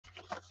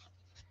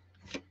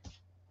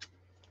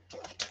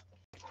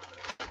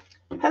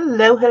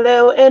Hello,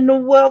 hello,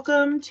 and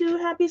welcome to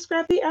Happy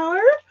Scrappy Hour.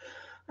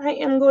 I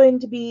am going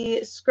to be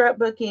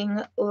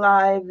scrapbooking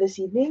live this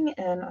evening,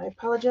 and I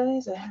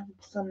apologize. I have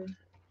some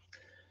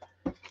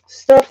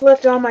stuff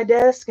left on my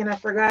desk, and I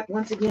forgot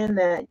once again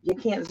that you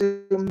can't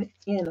zoom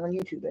in on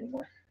YouTube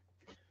anymore.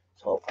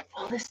 So,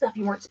 all this stuff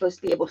you weren't supposed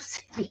to be able to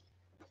see.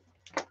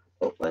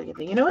 Oh, well,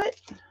 you know what?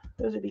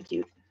 Those would be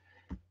cute.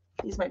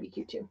 These might be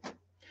cute too.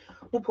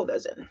 We'll pull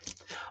those in.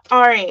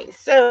 All right,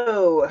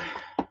 so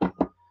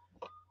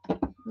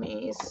let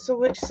me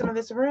switch some of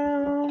this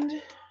around.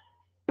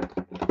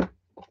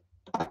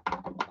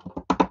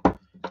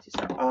 These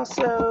are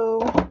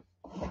also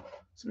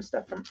some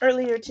stuff from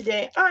earlier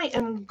today. I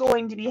am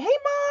going to be, hey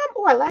mom,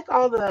 oh, I like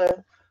all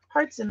the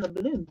hearts in the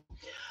balloon.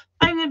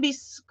 I'm going to be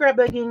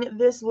scrapbooking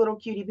this little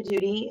cutie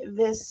patootie.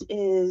 This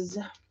is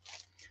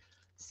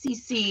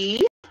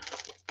CC,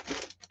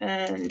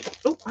 and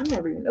oh, I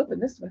never even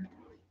opened this one.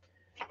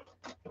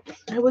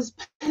 I was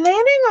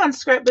planning on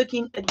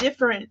scrapbooking a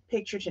different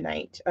picture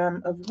tonight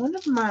of one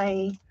of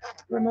my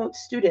remote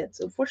students.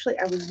 Unfortunately,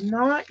 I was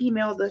not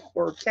emailed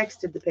or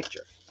texted the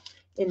picture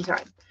in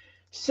time.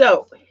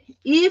 So,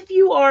 if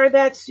you are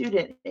that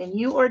student and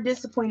you are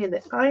disappointed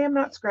that I am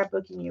not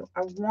scrapbooking you,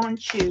 I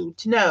want you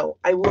to know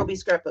I will be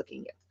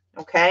scrapbooking you.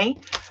 Okay?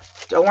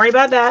 Don't worry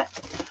about that.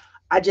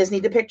 I just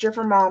need the picture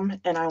from mom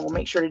and I will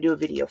make sure to do a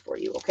video for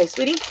you. Okay,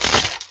 sweetie?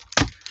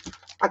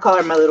 I call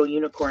her my little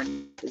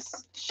unicorn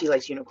because she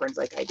likes unicorns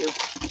like I do.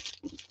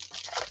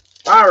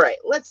 All right,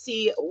 let's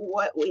see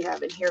what we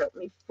have in here. Let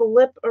me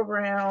flip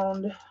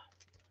around.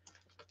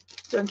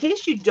 So in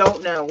case you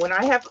don't know, when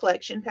I have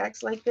collection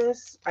packs like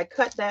this, I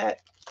cut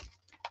that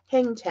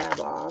hang tab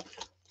off.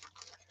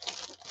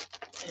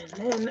 And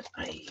then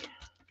I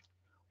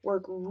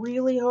work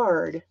really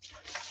hard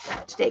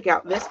to take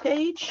out this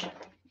page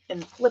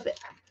and flip it.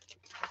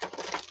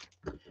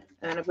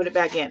 And I put it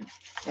back in.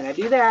 And I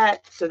do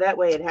that so that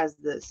way it has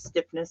the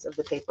stiffness of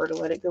the paper to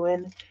let it go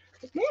in.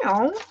 But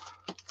now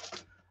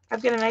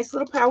I've got a nice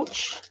little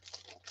pouch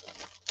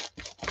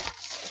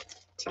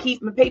to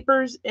keep my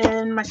papers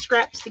and my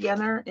scraps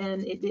together,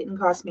 and it didn't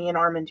cost me an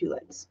arm and two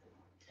legs.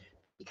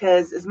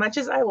 Because as much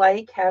as I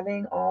like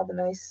having all the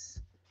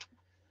nice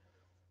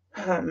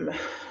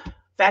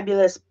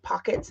fabulous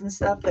pockets and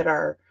stuff that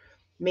are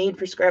made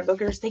for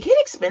scrapbookers, they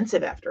get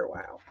expensive after a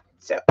while.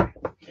 So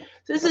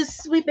this is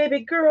Sweet Baby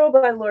Girl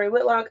by Lori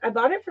Whitlock. I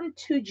bought it from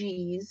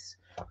 2G's,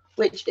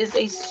 which is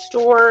a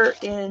store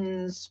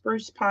in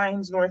Spruce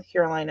Pines, North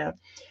Carolina.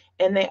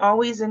 And they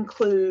always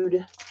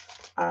include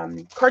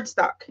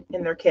cardstock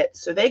in their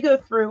kits. So they go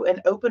through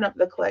and open up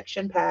the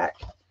collection pack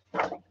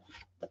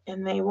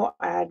and they will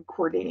add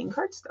coordinating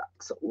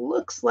cardstock. So it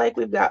looks like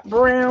we've got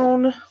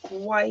brown,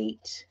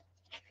 white,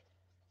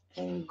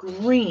 and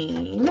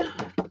green.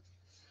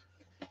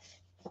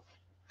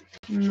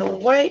 And the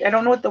white, I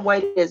don't know what the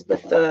white is,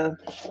 but the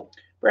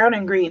brown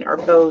and green are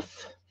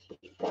both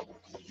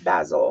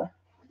basil.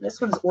 This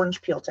one's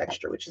orange peel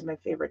texture, which is my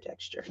favorite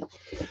texture. All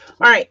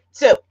right,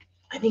 so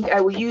I think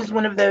I will use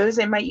one of those.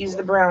 I might use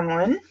the brown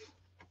one.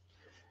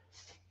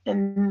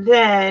 And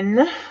then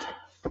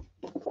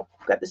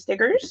I've got the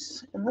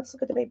stickers, and let's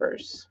look at the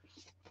papers.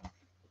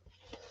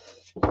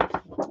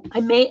 I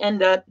may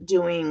end up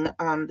doing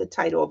the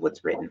title of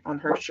what's written on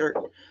her shirt.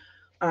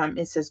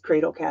 It says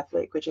Cradle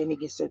Catholic, which I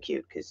think is so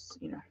cute because,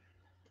 you know,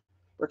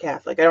 we're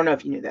Catholic. I don't know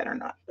if you knew that or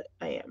not, but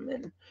I am.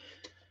 And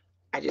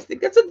I just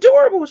think that's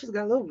adorable. She's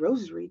got a little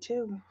rosary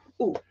too.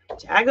 Ooh,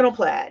 diagonal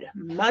plaid.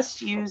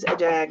 Must use a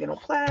diagonal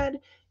plaid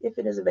if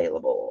it is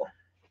available.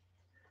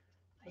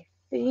 I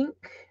think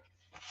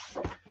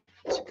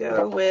to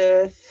go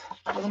with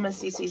Little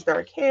Miss Cece's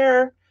dark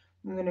hair,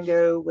 I'm going to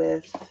go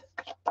with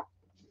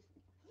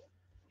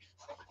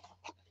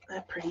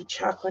that pretty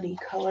chocolatey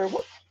color.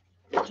 What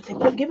do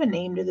they give a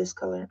name to this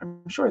color?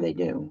 I'm sure they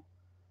do.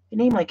 They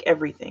name like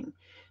everything.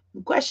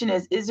 The question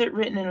is it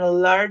written in a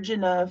large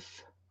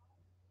enough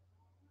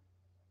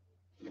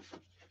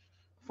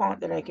font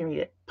that I can read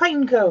it?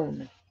 Pine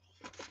Cone.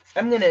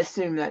 I'm going to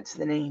assume that's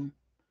the name.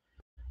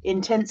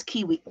 Intense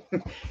Kiwi.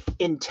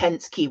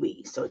 Intense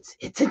Kiwi. So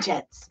it's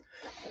intense.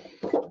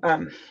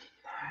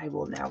 I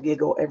will now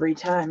giggle every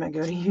time I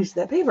go to use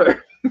that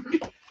paper.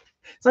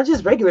 It's not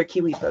just regular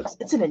Kiwi, folks.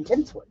 It's an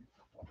intense one.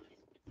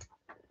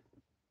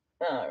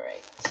 All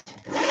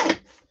right.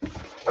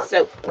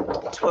 So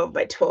 12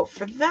 by 12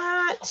 for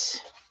that.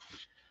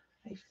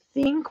 I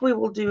think we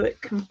will do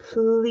it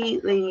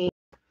completely.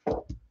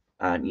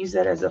 Use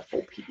that as a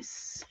full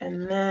piece.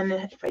 And then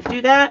if I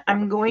do that,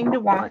 I'm going to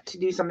want to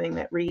do something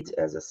that reads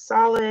as a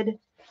solid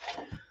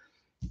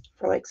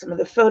for like some of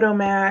the photo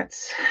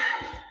mats.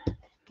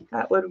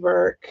 That would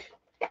work.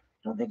 I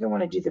don't think I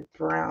want to do the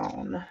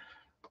brown.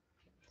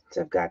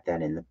 So I've got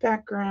that in the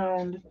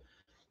background.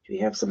 Do we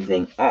have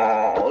something?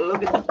 Oh,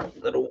 look at the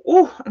little.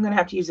 Oh, I'm going to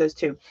have to use those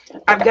too.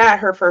 I've got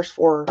her first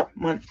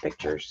 4-month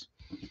pictures.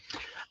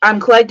 I'm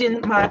collecting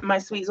my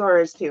sweet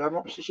Zora's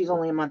too. She's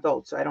only a month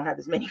old, so I don't have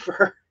as many for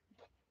her.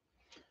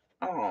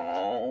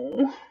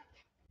 Oh,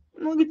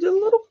 look at the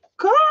little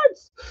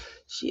cards.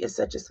 She is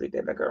such a sweet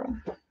baby girl.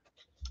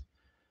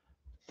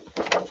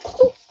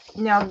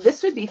 Now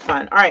this would be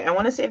fun. All right, I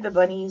want to save the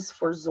bunnies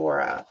for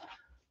Zora,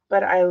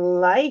 but I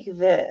like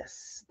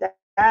this. That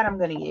I'm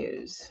going to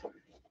use.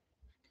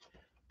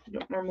 You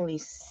don't normally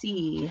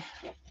see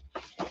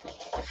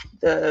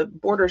the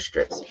border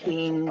strips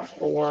being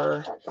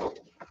for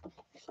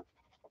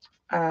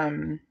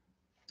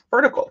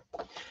vertical.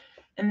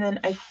 And then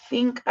I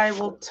think I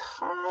will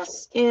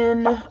toss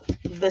in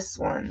this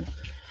one.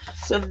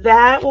 So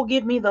that will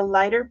give me the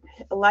lighter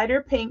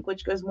pink,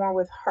 which goes more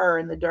with her,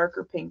 and the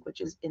darker pink, which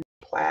is in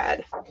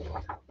plaid.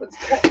 Let's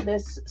cut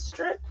this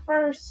strip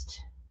first.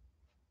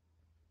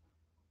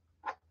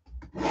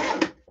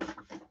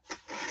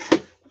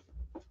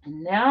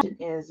 And now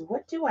is,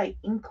 what do I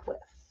ink with?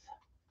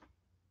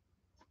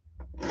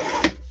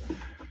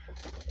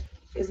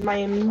 Because my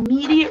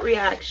immediate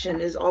reaction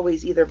is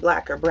always either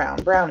black or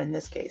brown. Brown in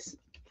this case.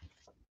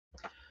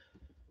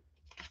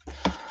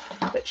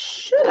 But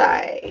should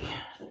I?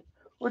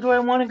 Or do I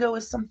want to go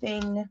with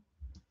something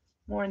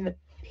more in the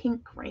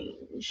pink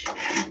range?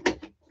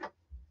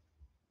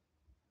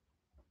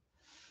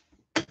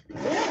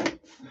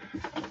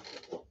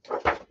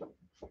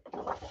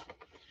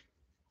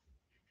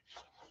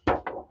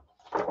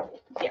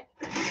 Yeah.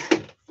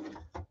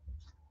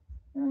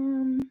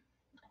 I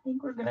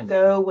think we're going to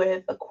go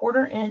with a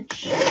 1/4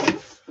 inch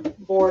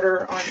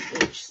border on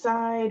each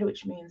side,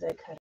 which means I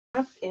cut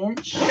a 1/2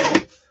 inch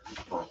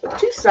off the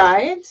 2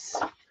 sides.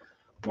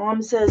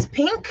 Mom says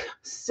pink.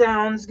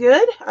 Sounds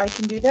good. I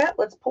can do that.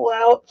 Let's pull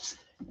out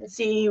and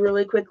see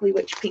really quickly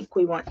which pink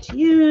we want to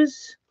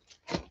use.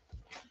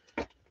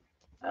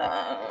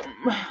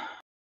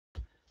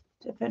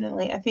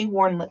 Definitely, I think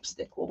Worn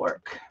Lipstick will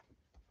work.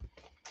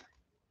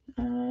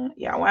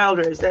 Yeah, Wild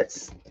Rose,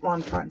 that's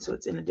Lawn Fawn, so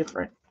it's in a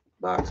different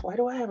box. Why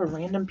do I have a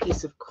random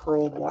piece of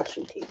curled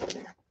washi tape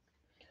in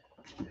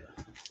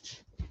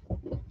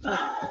there?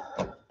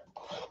 Let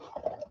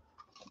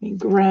me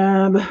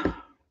grab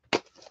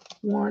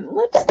Worn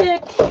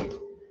Lipstick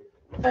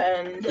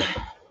and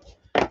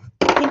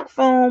pink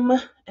foam,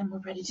 and we're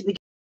ready to begin.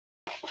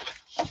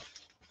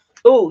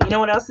 Oh, you know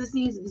what else this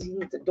needs? This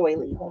needs a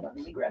doily. Hold on,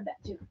 let me grab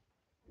that too.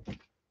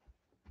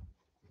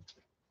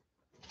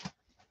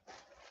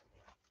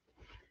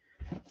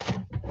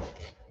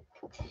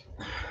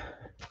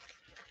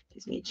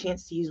 Gives me a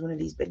chance to use one of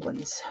these big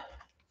ones.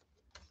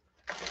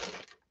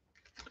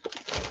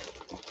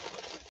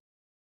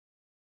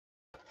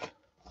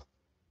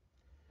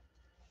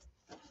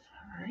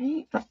 All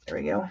right, oh, there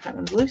we go. That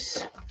one's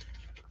loose.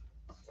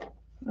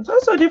 It's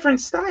also a different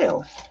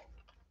style.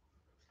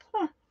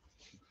 Huh.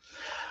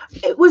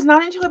 It was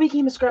not until I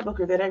became a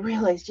scrapbooker that I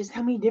realized just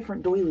how many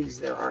different doilies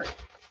there are.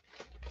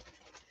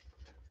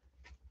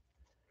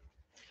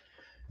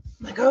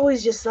 Like, I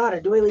always just thought a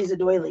doily's a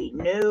doily.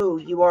 No,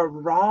 you are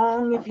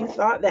wrong if you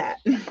thought that.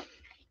 All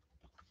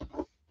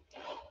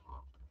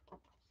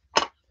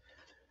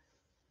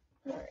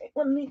right,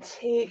 let me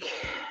take,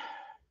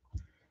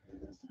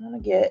 I want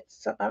to get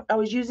some, I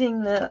was using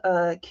the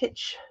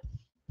Kitsch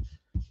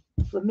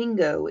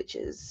Flamingo, which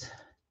is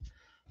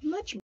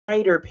much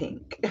brighter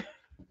pink.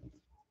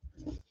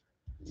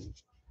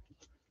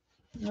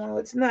 Well,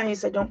 it's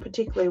nice. I don't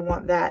particularly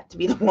want that to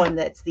be the one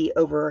that's the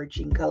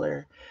overarching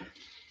color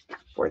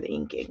for the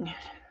inking.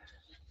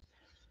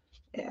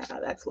 Yeah,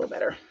 that's a little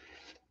better.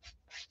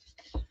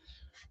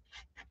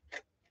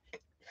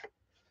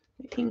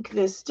 Ink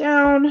this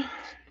down.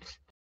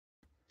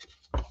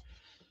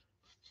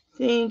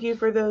 Thank you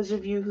for those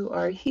of you who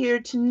are here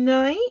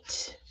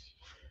tonight.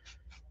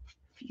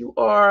 If you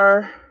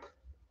are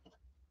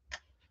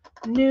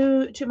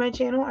new to my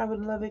channel, I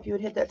would love if you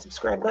would hit that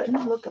subscribe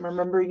button. Look, I'm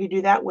remembering you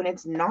do that when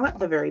it's not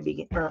the very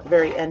beginning or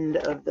very end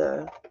of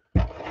the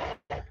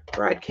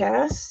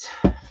broadcast.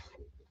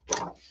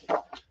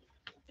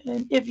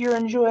 And if you're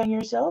enjoying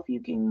yourself,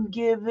 you can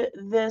give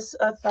this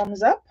a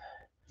thumbs up,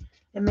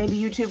 and maybe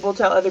YouTube will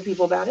tell other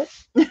people about it.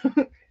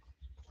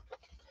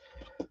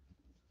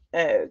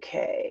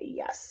 Okay,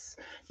 yes.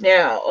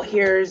 Now,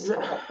 here's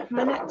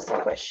my next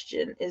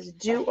question is,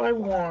 do I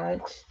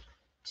want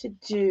to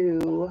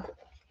do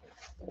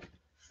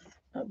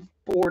a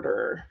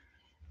border?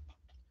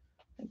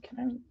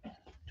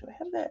 Do I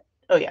have that?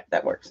 Oh yeah,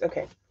 that works.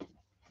 Okay.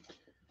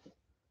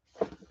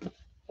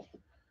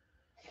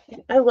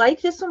 I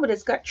like this one, but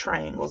it's got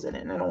triangles in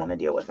it, and I don't want to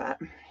deal with that.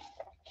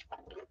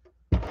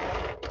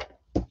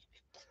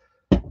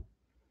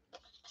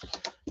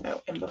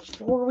 Oh, and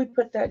before we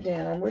put that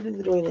down, where did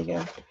the doily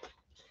go?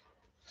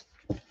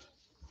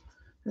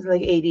 It's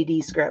like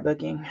ADD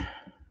scrapbooking,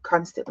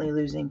 constantly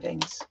losing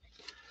things.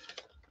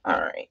 All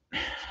right.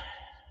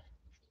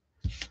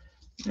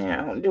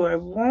 Now, do I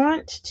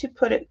want to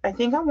put it? I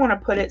think I want to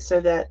put it so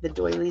that the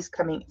doily's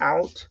coming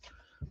out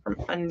from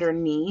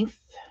underneath.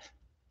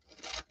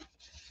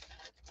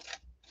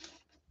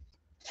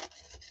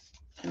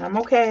 And I'm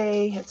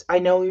okay. I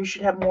know you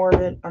should have more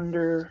of it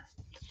under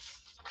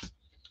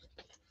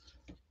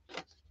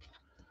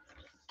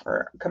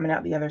or coming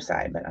out the other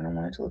side, but I don't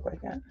want it to look like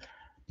that.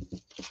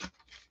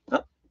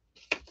 Oh,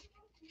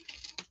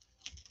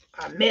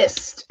 I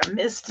missed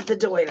the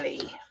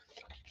doily.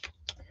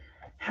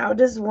 how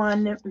does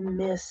one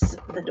miss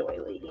the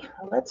doily?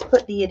 Let's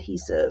put the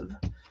adhesive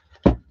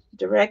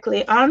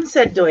directly on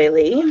said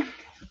doily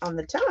on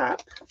the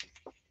top.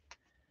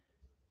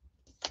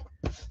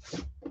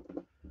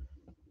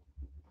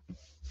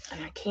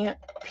 And I can't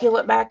peel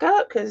it back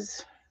up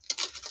because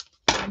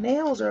my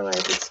nails are like,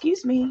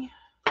 excuse me,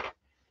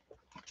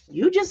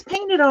 you just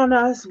painted on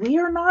us. We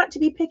are not to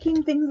be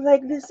picking things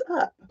like this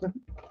up.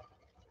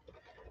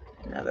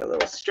 Another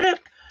little strip.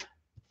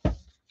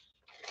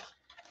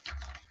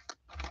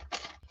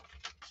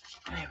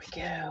 There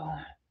we go.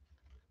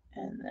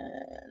 And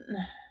then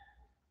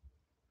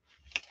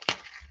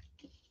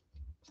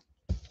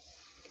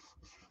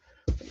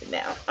put it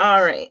down.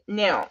 All right,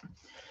 now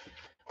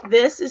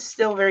this is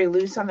still very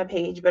loose on the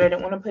page, but I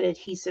don't want to put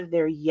adhesive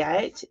there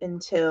yet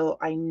until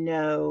I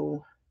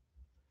know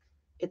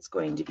it's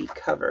going to be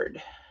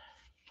covered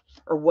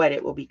or what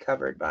it will be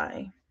covered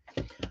by.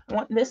 I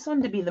want this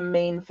one to be the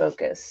main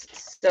focus.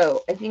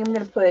 So I think I'm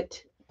going to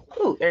put,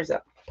 ooh, there's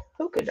a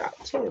polka dot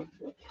too.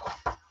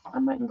 I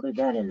might include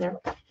that in there.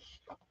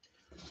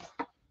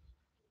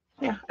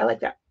 Yeah, I like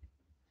that.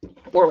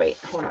 Or wait,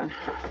 hold on.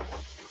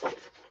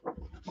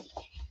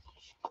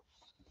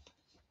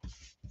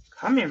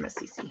 Come here, Miss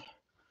Cece.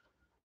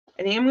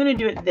 I think I'm going to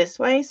do it this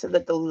way so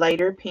that the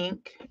lighter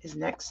pink is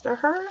next to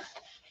her.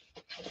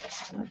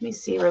 Let me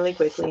see really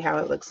quickly how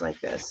it looks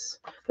like this.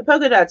 The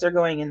polka dots are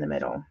going in the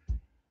middle.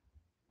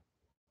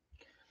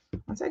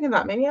 On second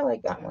thought, maybe I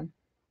like that one.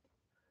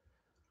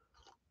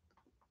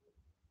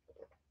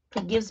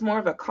 It gives more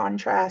of a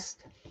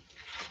contrast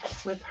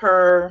with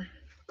her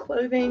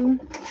clothing.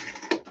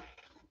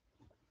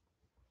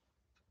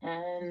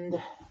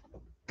 And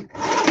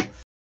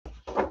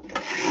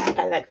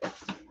I like that.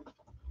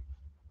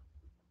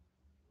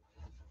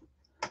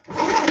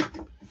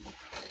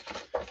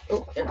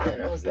 Oh, and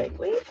then I was like,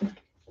 wait.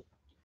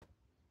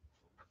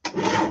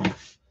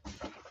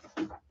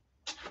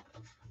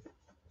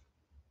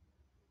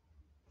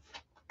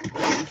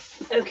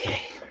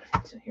 Okay,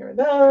 so here are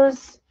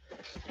those.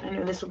 I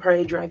know this will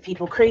probably drive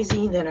people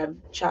crazy that I've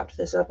chopped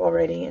this up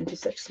already into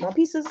such small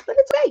pieces, but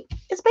it's okay.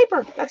 It's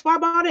paper. That's why I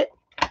bought it.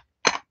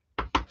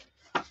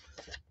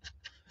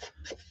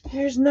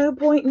 There's no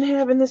point in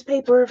having this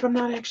paper if I'm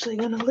not actually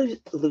going to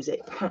lose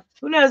it.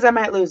 Who knows? I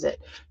might lose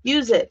it.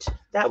 Use it.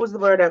 That was the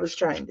word I was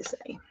trying to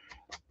say.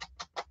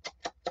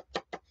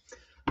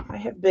 I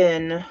have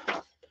been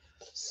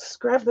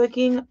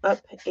scrapbooking up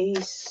a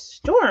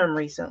storm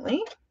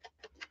recently.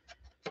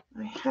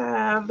 I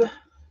have, oh,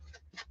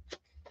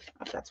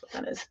 that's what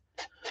that is.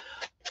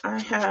 I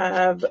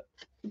have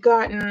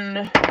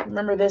gotten,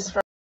 remember this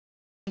from,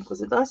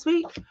 was it last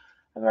week?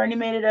 I've already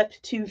made it up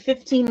to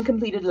 15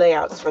 completed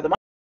layouts for the month,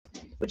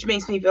 which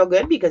makes me feel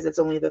good because it's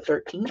only the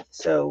 13th.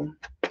 So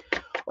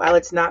while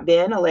it's not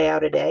been a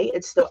layout a day,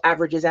 it still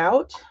averages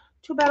out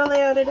to about a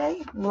layout a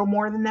day, a little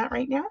more than that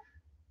right now.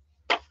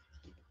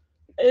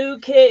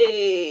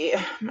 Okay,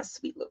 my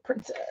sweet little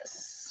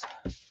princess.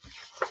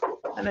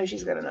 I know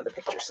she's got another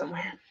picture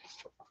somewhere.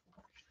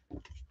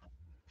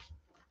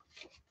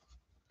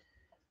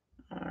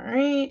 All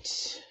right.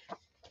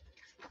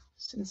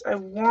 Since I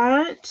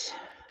want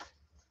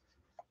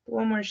the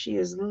one where she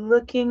is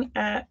looking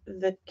at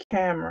the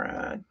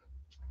camera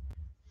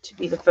to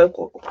be the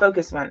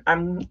focus one,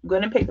 I'm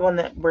going to pick the one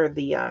that where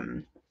the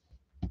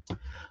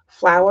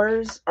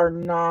flowers are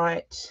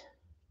not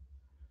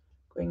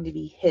going to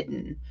be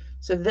hidden.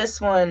 So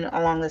this one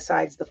along the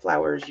sides, the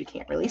flowers you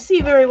can't really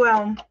see very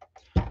well.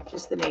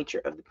 Just the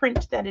nature of the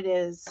print that it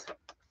is.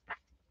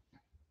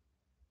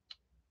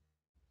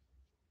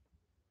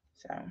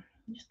 So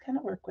just kind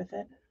of work with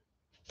it.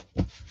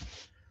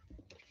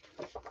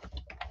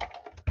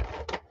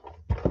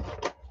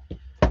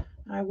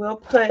 I will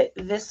put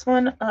this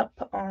one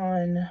up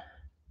on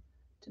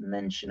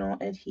dimensional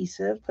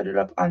adhesive, put it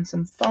up on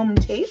some foam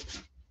tape.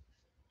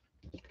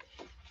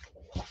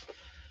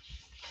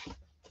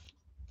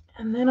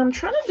 And then I'm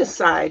trying to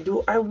decide,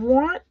 do I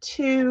want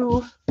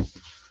to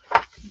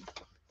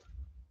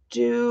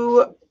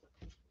do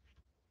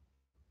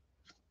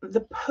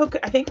the poke?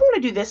 I think I want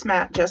to do this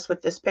mat just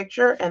with this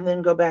picture and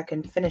then go back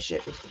and finish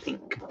it with the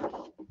pink.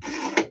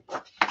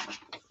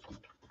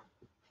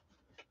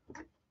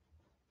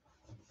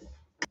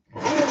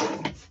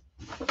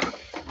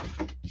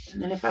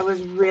 And then if I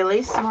was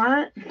really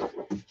smart,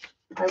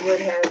 I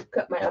would have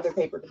cut my other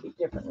paper to be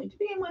differently to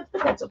begin with,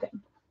 but that's okay.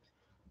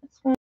 That's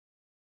one.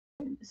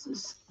 This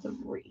is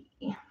 3.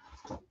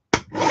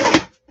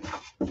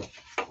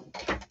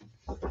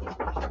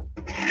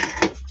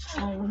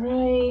 All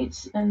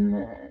right, and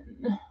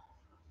then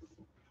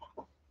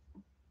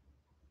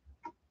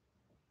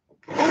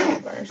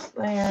first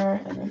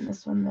layer, and then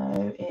this one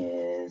though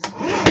is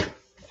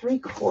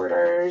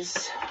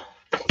 3/4.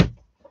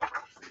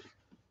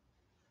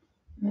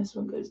 And this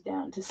one goes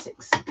down to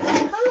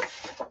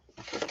 6.5.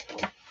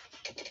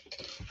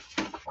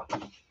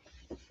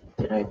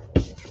 Did I?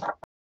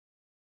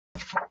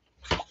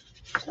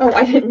 Oh,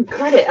 I didn't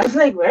cut it. I was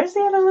like, where's the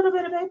other little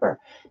bit of paper?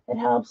 It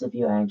helps if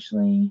you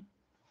actually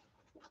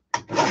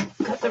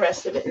cut the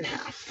rest of it in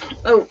half.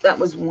 Oh, that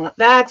was one.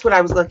 That's what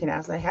I was looking at. I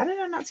was like, how did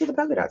I not see the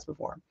polka dots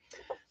before?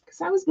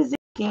 Because I was busy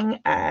looking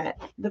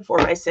at the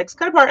 4x6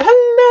 cut apart.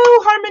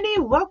 Hello, Harmony.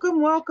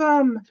 Welcome,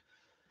 welcome.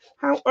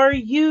 How are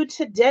you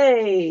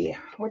today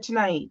or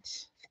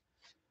tonight?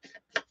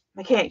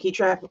 I can't keep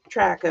track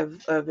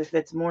of if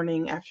it's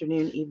morning,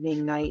 afternoon,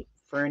 evening, night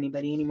for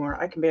anybody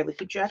anymore. I can barely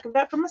keep track of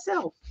that for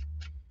myself.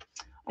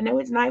 I know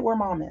it's night where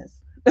mom is.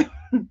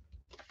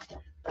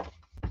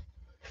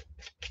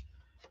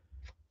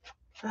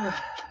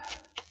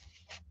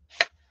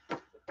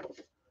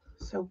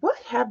 So what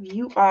have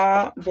you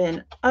all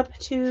been up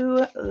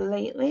to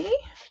lately?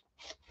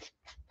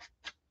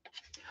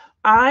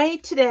 I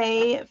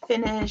today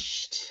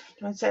finished,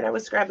 I said I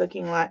was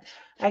scrapbooking a lot.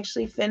 I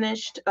actually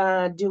finished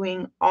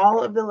doing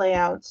all of the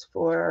layouts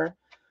for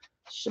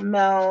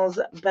Chamel's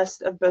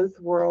Best of Both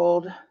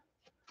World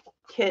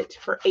kit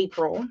for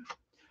April.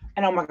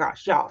 And oh my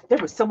gosh, y'all, there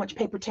was so much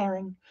paper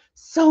tearing.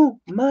 So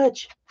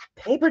much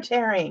paper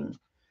tearing.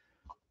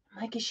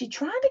 I'm like, is she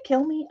trying to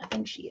kill me? I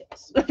think she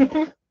is.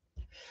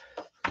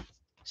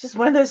 It's just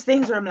one of those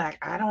things where I'm like,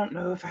 I don't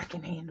know if I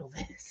can handle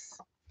this.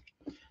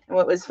 And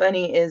what was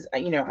funny is,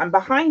 I'm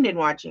behind in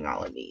watching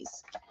all of these.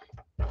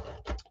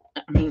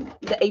 I mean,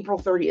 the April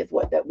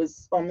 30th, that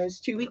was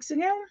almost 2 weeks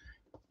ago?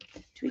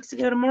 2 weeks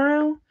ago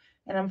tomorrow?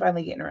 And I'm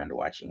finally getting around to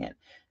watching it.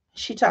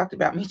 She talked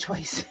about me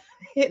twice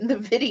in the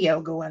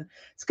video going,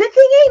 it's a good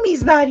thing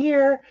Amy's not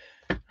here.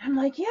 I'm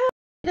like, yeah,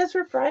 she does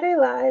her Friday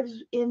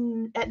lives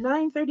at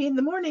 9:30 in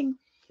the morning,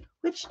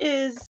 which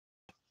is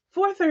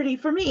 4:30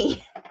 for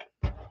me.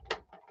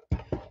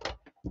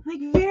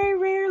 Like, very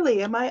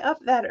rarely am I up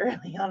that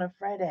early on a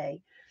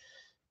Friday.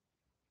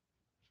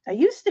 I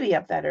used to be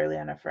up that early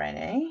on a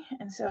Friday,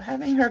 and so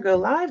having her go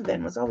live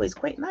then was always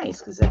quite nice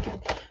because I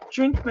could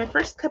drink my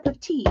first cup of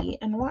tea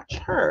and watch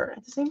her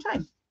at the same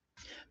time.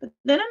 But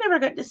then I never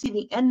got to see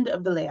the end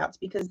of the layouts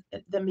because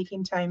it then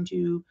became time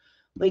to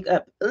wake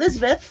up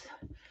Elizabeth,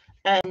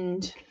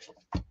 and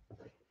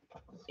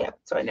yeah,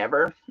 so I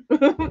never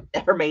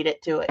ever made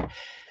it to it.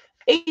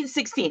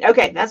 8:16.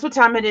 Okay, that's what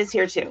time it is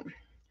here too.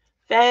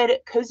 Fed,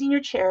 cozy in your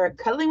chair,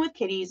 cuddling with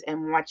kitties,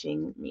 and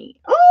watching me.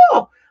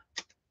 Oh,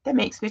 that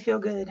makes me feel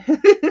good.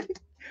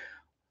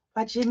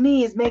 Watching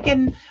me is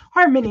making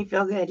Harmony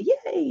feel good.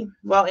 Yay.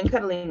 Well, and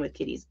cuddling with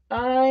kitties.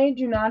 I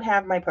do not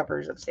have my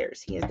puppers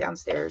upstairs. He is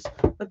downstairs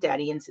with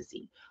Daddy and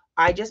Sissy.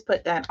 I just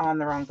put that on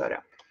the wrong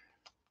photo.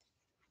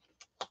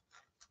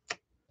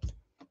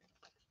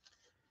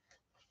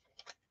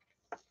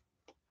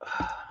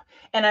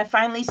 And I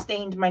finally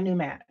stained my new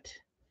mat.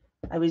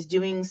 I was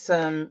doing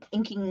some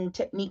inking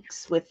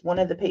techniques with one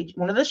of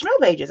the Schnell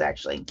pages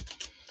actually.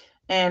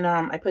 And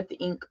I put the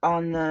ink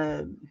on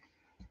the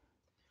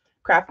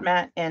craft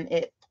mat and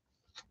it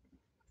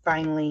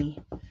finally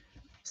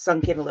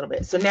sunk in a little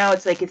bit. So now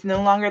it's like, it's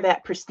no longer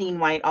that pristine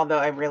white, although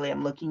I really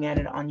am looking at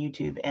it on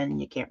YouTube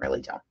and you can't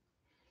really tell.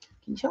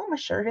 Can you tell what my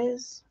shirt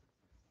is?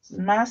 This is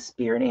my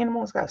spirit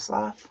animal. It's got a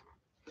sloth.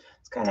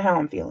 It's kind of how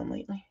I'm feeling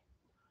lately.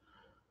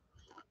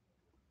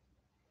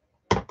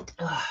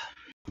 My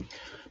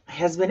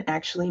husband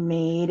actually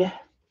made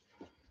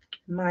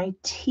my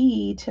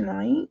tea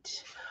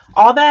tonight.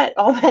 All that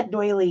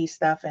doily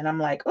stuff, and I'm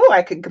like, oh,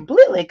 I could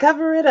completely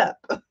cover it up.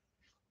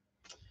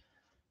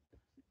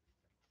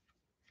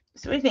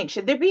 So what do you think?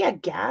 Should there be a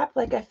gap?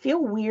 Like, I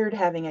feel weird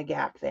having a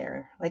gap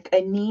there. Like, I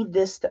need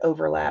this to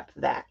overlap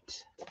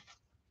that.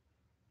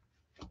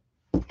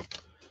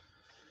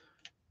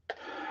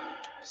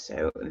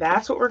 So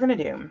that's what we're going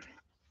to do.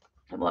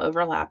 And we'll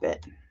overlap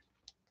it.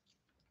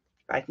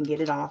 If I can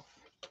get it off.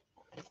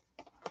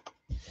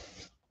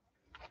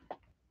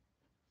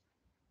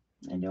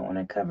 I don't want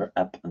to cover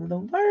up the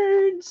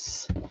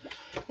words.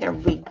 There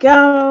we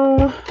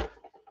go.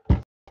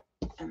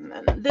 And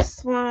then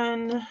this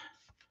one,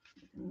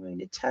 I'm going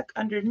to tuck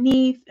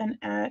underneath and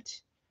at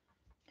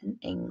an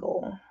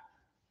angle.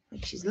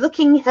 Like she's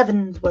looking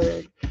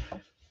heavenward,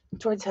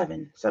 towards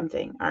heaven,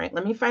 something. All right,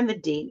 let me find the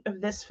date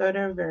of this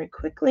photo very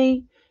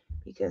quickly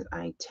because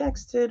I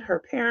texted her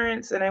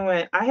parents and I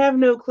went, I have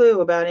no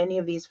clue about any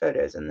of these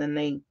photos. And then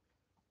they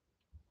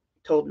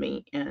told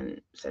me and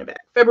sent it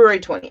back. February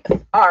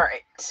 20th. All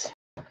right.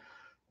 Let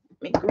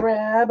me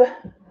grab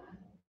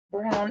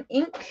brown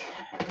ink.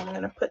 I'm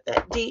going to put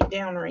that date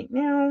down right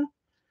now.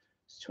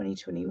 It's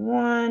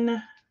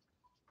 2021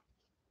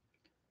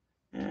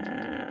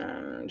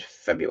 and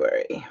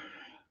February.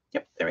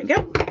 Yep, there we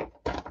go.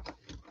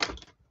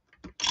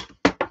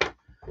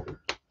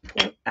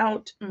 Pull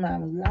out my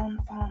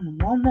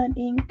walnut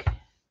ink.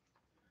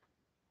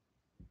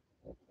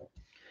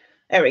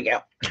 There we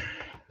go.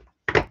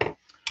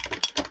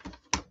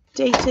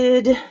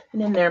 Dated.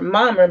 And in there,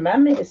 Mom,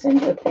 remind me to send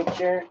you a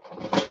picture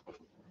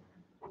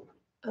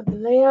of the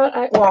layout.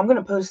 I'm going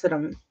to post it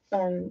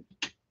on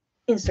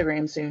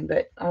Instagram soon,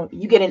 but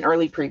you get an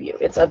early preview.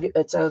 It's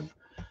of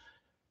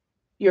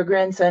your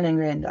grandson and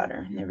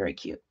granddaughter, and they're very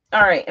cute.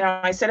 All right, and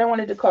I said I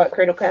wanted to call it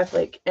Cradle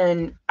Catholic,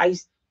 and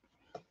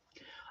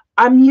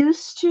I'm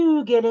used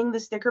to getting the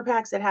sticker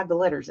packs that have the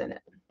letters in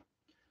it.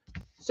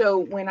 So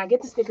when I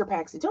get the sticker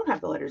packs that don't have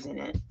the letters in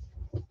it,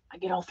 I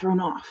get all thrown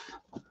off.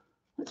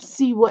 Let's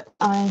see what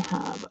I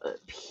have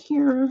up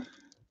here.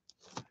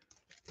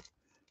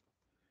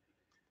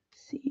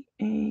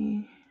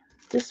 CA.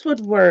 This would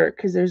work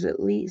because there's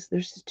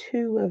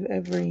 2 of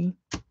every.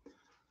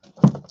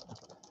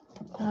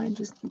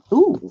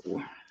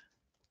 Ooh.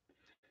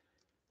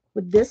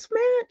 Would this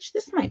match?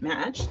 This might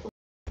match.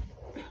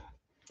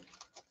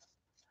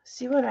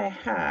 See what I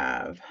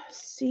have.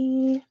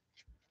 CRADL.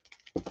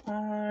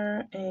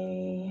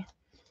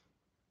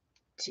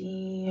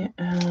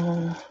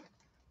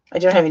 I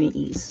don't have any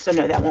E's, so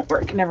no, that won't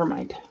work. Never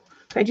mind.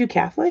 Could I do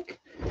Catholic?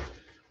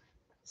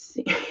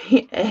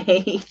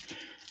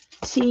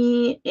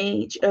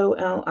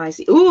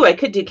 CATHOLIC. Ooh, I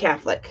could do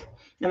Catholic.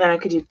 And then I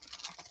could do,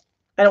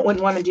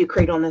 wouldn't want to do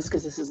cradle on this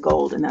because this is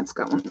gold and that's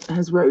got one that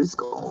has rose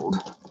gold.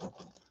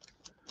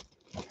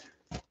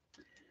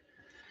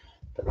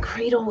 But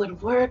cradle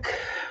would work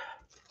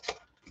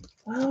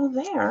well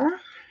there.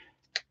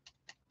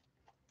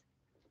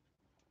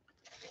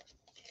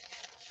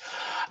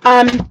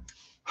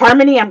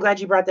 Harmony, I'm glad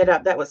you brought that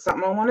up. That was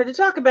something I wanted to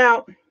talk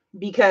about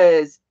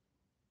because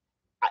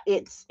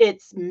it's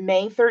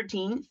May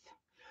 13th.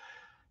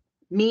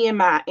 Me and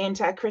my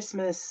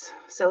anti-Christmas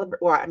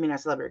well, I mean, I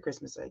celebrate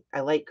Christmas.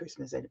 I like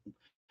Christmas.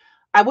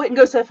 I wouldn't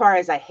go so far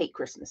as I hate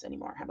Christmas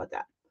anymore. How about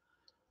that?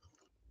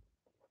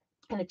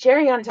 And a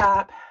cherry on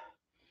top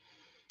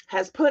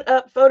has put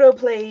up photo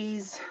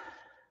plays.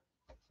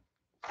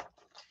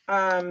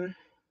 Where'd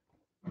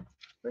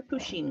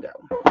Pusheen go?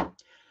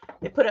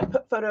 They put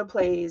up photo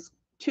plays,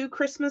 2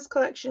 Christmas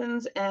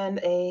collections and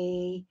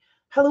a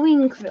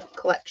Halloween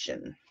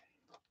collection.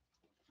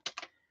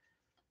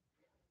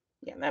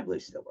 Yeah, that blue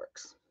still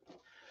works.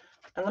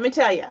 And let me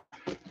tell you,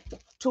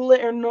 Tula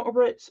and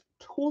Norbert's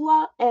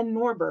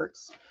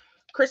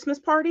Christmas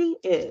party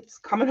is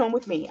coming home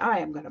with me. I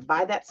am going to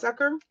buy that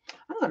sucker.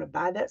 I'm going to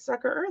buy that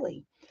sucker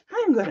early.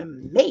 I am going to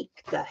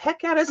make the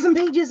heck out of some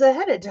pages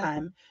ahead of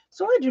time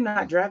so I do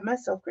not drive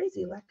myself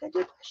crazy like I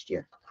did last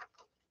year.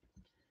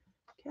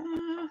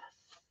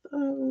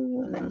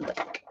 And then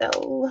like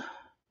L.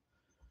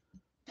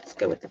 Let's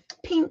go with the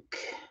pink.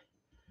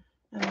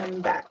 And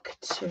then back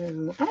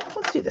to,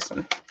 let's do this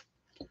one.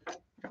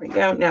 There we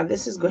go. Now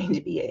this is going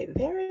to be a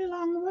very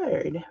long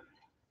word.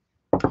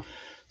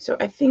 So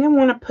I think I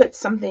want to put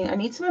something, I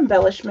need some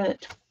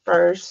embellishment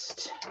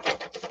first.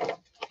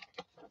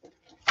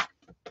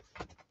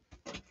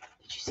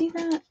 Did you see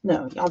that?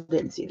 No, y'all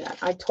didn't see that.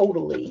 I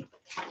totally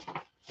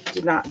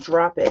did not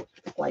drop it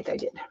like I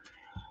did.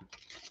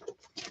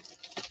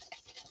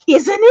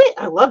 Isn't it?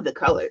 I love the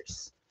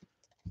colors.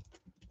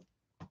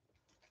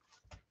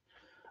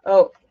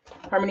 Oh,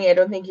 Harmony, I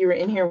don't think you were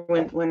in here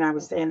when I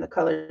was saying the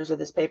colors of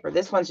this paper.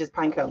 This one's just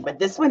pine cone, but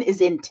this one is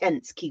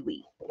intense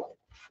kiwi.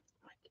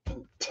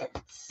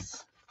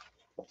 Intense.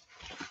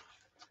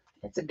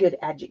 It's a good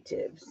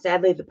adjective.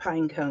 Sadly, the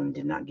pine cone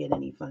did not get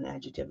any fun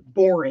adjective.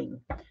 Boring.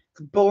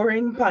 It's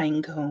boring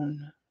pine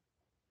cone.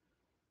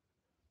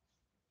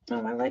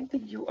 Oh, I like the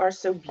 "You Are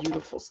So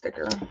Beautiful"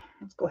 sticker.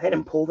 Let's go ahead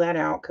and pull that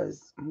out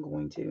because I'm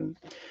going to.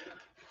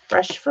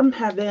 Fresh from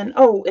heaven.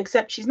 Oh,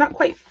 except she's not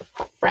quite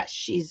fresh.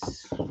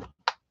 She's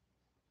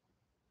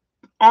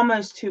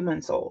almost 2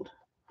 months old,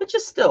 which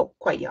is still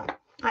quite young.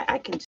 I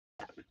can do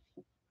that.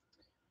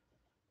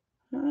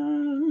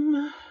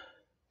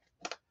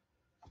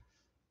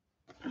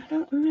 I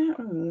don't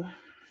know.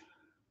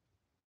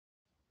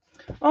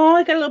 Oh,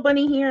 I got a little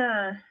bunny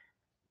here.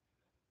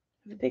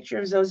 The picture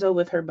of Zozo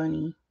with her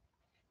bunny.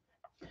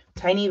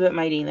 Tiny but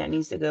mighty. That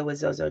needs to go with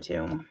Zozo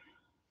too.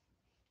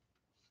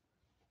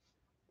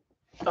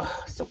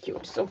 Oh, so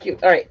cute. So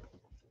cute. All right.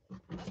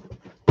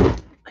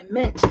 I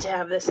meant to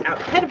have this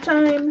out ahead of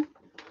time.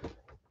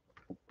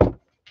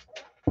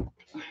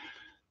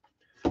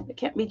 It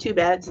can't be too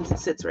bad since it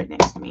sits right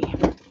next to me.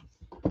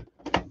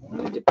 I'm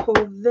going to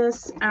pull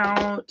this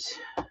out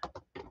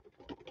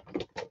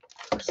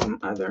for some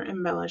other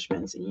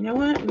embellishments. And you know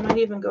what? We might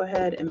even go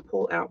ahead and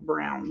pull out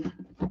brown.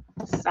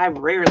 I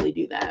rarely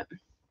do that.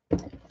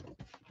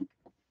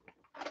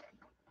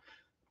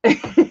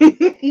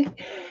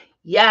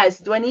 Yes.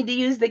 Do I need to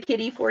use the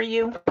kitty for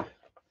you?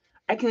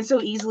 I can so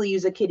easily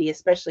use a kitty,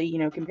 especially,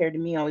 compared to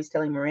me always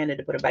telling Miranda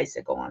to put a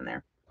bicycle on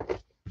there.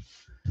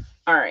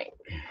 All right.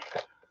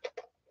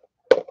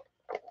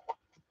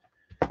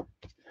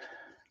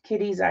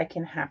 Kitties I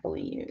can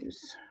happily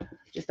use.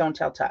 Just don't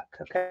tell Tuck,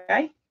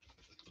 okay?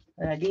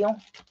 Deal?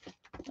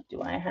 What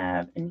do I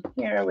have in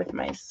here with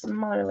my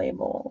smaller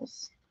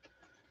labels?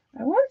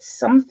 I want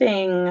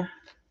something.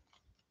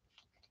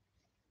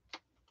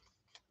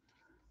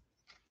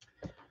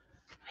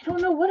 I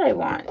don't know what I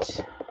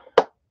want.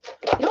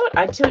 You know what?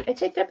 I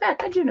take that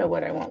back. I do know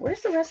what I want.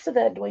 Where's the rest of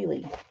that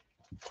doily?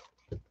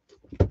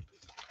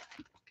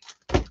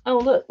 Oh,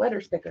 look, letter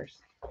stickers.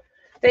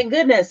 Thank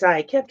goodness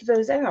I kept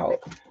those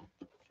out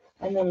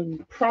and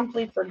then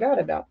promptly forgot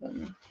about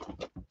them.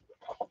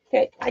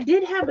 Okay, I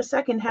did have a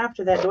second half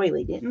to that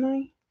doily, didn't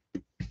I?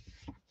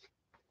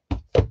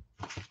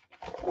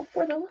 Oh,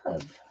 for the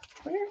love.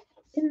 Where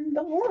in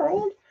the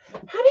world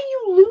How do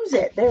you lose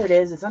it? There it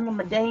is. It's under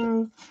my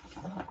dang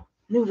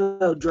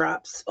Nuvo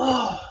drops.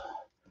 Oh,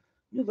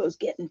 Nuvo's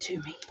getting to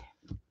me.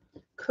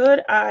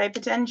 Could I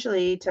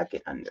potentially tuck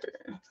it under?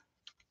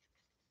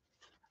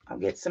 I'll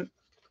get some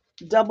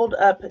doubled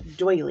up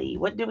doily.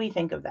 What do we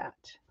think of that?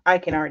 I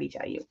can already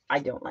tell you, I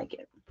don't like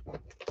it.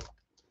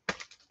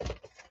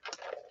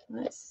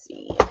 Let's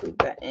see if we've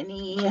got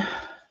any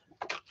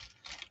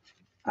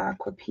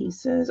aqua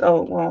pieces.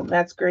 Oh, well,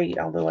 that's great,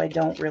 although I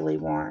don't really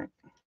want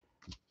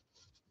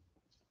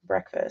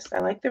breakfast. I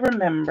like the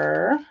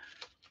remember.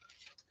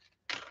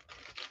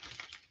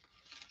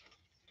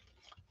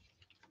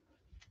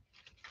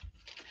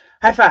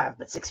 High five,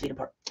 but 6 feet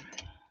apart.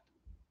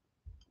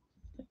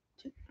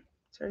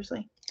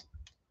 Seriously?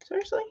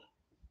 Seriously?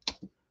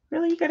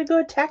 Really? You gotta go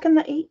attacking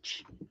the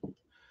H?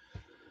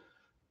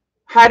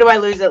 How do I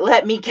lose it?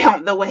 Let me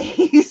count the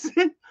ways.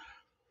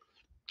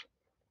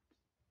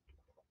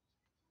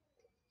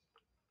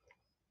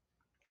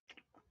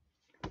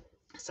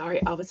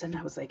 Sorry, all of a sudden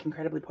I was like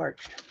incredibly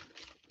parched.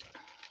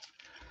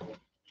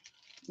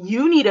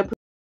 You need a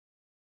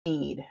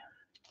need,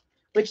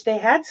 which they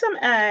had some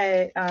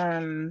at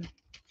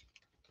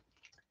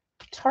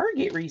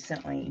Target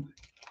recently.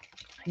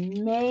 I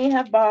may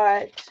have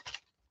bought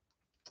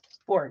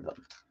 4 of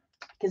them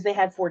because they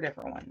had 4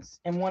 different ones.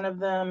 And one of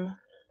them,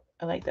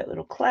 I like that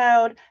little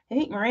cloud. I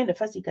think Miranda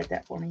Fussy cut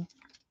that for me.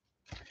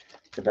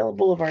 The Bella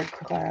Boulevard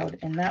cloud.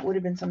 And that would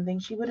have been something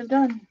she would have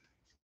done.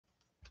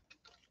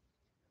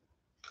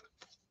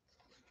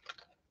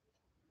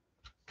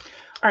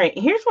 All right,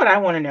 here's what I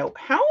want to know.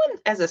 How,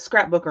 as a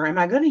scrapbooker, am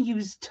I going to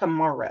use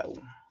tomorrow?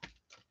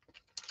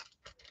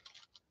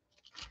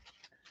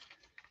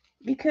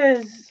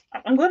 Because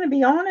I'm going to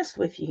be honest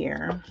with you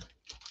here.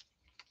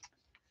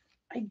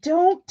 I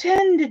don't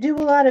tend to do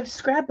a lot of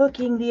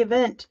scrapbooking the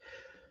event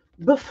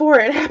before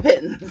it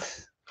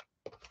happens.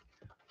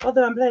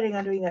 Although I'm planning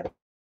on doing that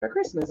for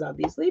Christmas,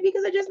 obviously,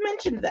 because I just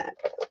mentioned that.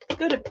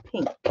 Go to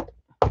pink.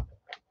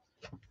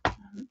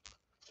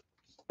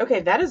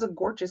 Okay, that is a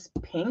gorgeous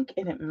pink,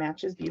 and it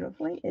matches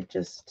beautifully. It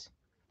just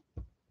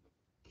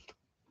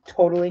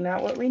totally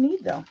not what we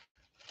need, though.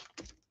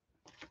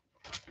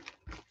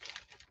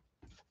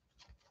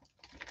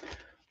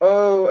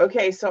 Oh,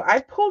 okay, so I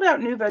pulled out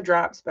Nuvo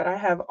drops, but I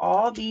have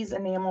all these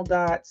enamel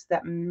dots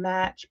that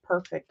match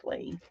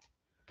perfectly.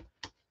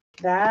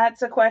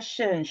 That's a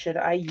question. Should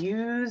I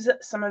use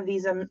some of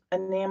these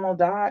enamel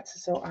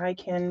dots so I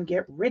can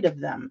get rid of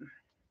them?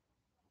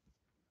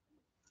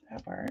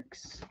 That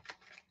works.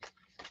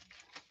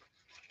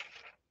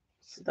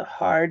 So the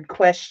hard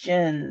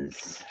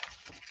questions.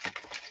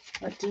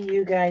 What do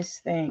you guys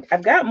think?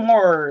 I've got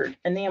more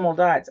enamel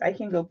dots. I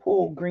can go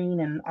pull green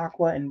and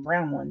aqua and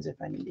brown ones if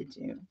I needed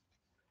to.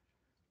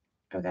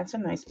 Oh, that's a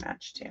nice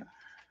match too.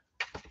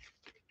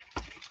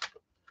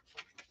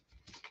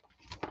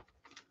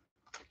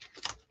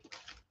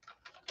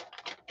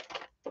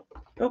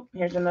 Oh,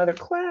 here's another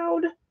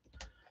cloud.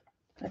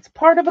 That's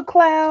part of a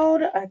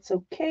cloud. That's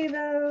okay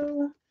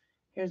though.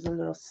 Here's a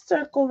little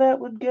circle that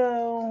would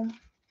go.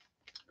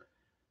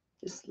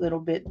 This little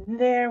bit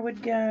there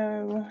would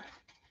go.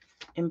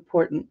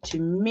 Important to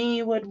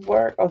me would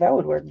work. Oh, that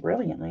would work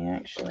brilliantly,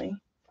 actually.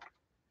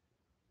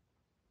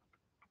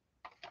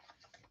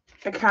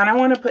 I kind of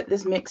want to put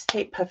this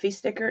mixtape puffy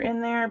sticker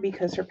in there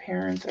because her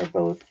parents are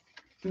both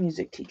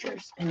music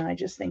teachers, and I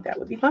just think that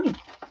would be funny.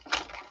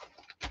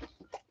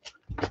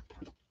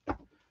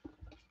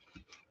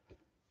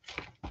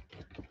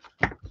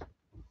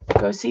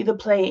 Go see the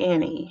play,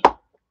 Annie.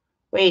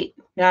 Wait,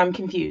 now I'm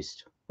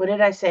confused. What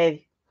did I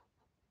say?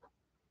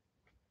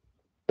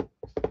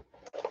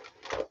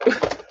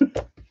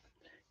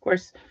 Of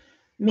course,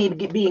 me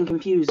being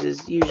confused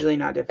is usually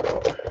not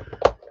difficult.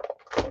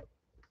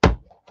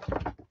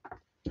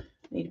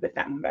 Need to put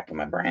that one back in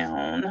my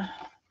brown.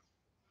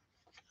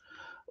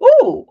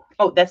 Ooh,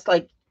 oh, that's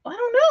like, I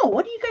don't know.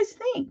 What do you guys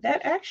think?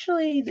 That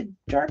actually, the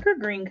darker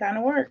green kind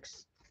of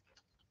works.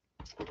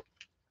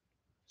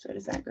 So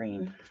does that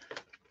green.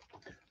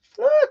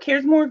 Look,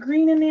 here's more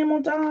green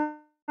enamel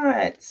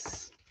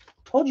dots.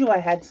 Told you I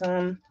had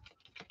some.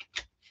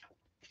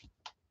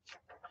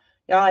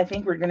 Y'all, I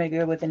think we're going to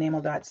go with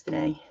enamel dots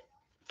today.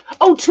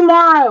 Oh,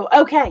 tomorrow.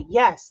 Okay,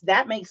 yes,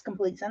 that makes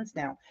complete sense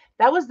now.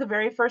 That was the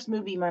very first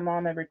movie my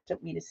mom ever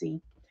took me to see.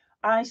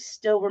 I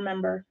still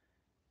remember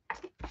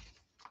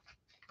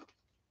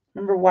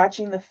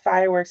watching the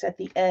fireworks at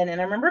the end, and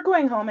I remember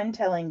going home and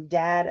telling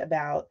Dad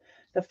about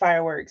the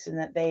fireworks and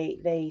that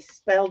they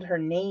spelled her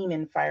name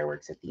in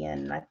fireworks at the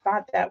end. And I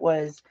thought that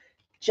was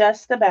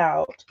just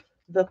about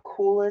the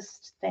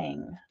coolest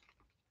thing.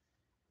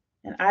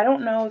 And I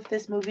don't know if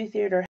this movie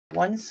theater had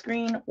 1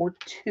 screen or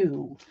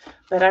 2,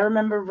 but I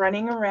remember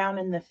running around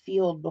in the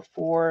field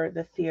before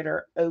the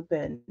theater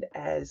opened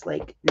as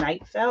like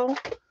night fell.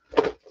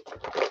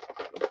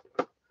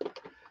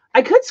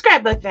 I could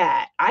scrapbook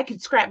that. I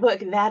could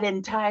scrapbook that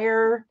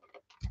entire,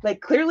 like,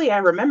 clearly I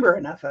remember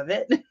enough of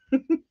it.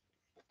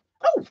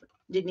 Oh,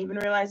 didn't even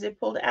realize it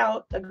pulled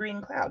out a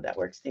green cloud. That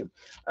works too.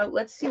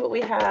 Let's see what we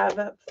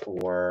have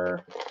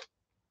for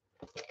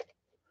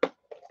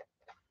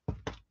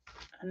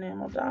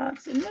enamel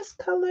dots in this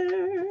color.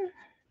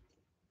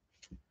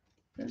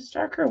 Those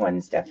darker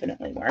ones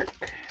definitely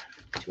work.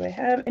 Do I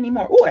have any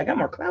more? Oh, I got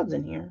more clouds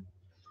in here.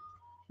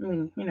 I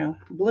mean, you know,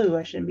 blue.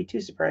 I shouldn't be too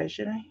surprised,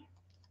 should I?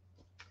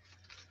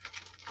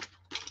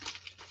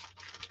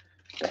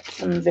 Got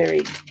some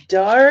very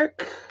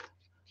dark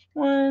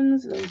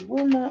ones. Those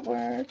will not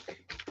work.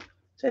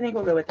 So I think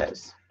we'll go with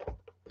those.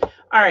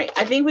 All right.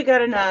 I think we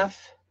got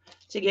enough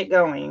to get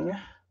going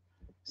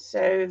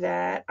so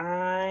that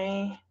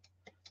I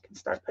can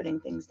start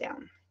putting things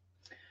down.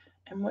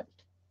 And what?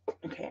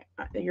 Okay.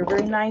 You're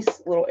very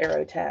nice little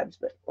arrow tabs,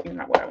 but you're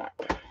not what I want.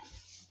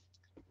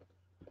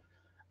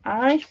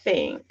 I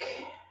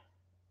think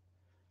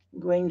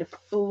I'm going to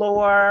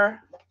floor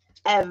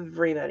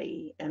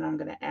everybody, and I'm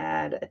going to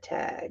add a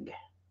tag.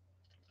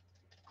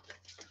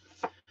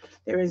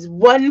 There is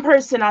one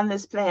person on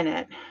this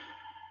planet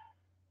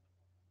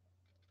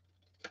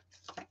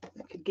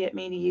that could get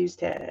me to use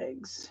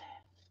tags,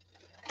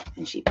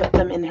 and she put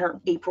them in her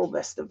April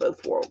Best of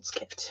Both Worlds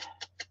kit.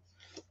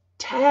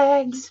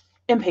 Tags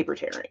and paper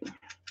tearing.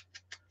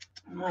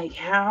 I'm like,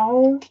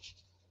 how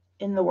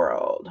in the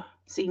world?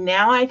 See,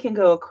 now I can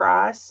go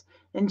across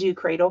and do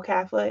Cradle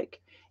Catholic,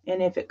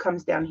 and if it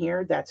comes down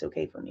here, that's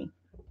okay for me.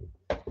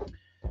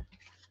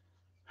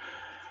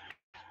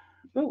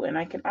 Oh, and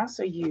I can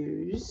also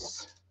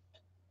use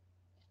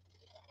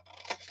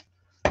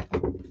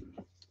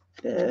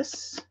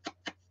this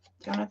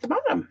down at the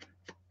bottom.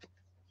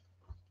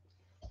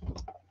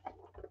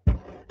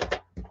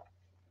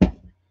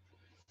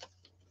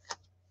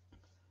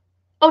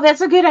 Oh,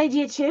 that's a good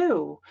idea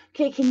too.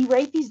 Okay, can you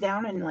write these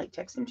down and like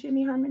text them to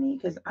me, Harmony?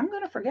 Because I'm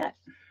going to forget.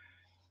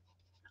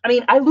 I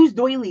mean, I lose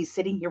doilies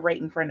sitting here right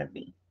in front of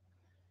me.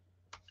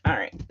 All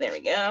right, there we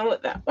go.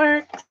 That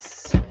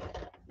works.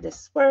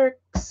 This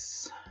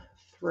works.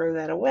 Throw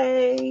that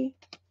away.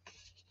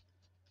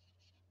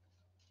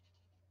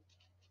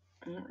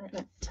 And we're going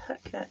to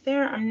tuck that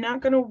there. I'm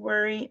not going to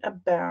worry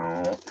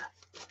about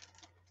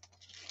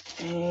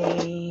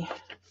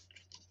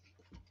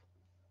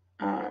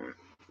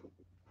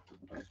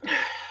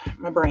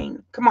my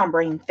brain. Come on,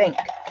 brain, think.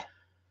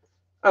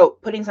 Oh,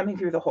 putting something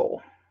through the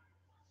hole.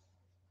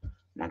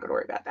 Not going to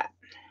worry about that.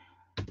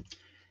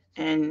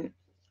 And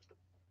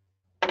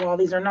while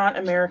these are not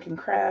American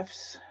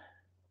Crafts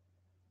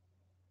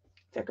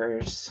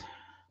thickers,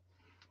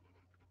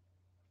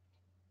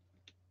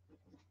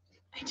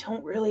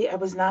 I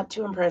was not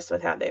too impressed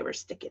with how they were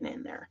sticking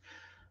in there.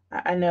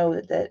 I know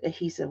that that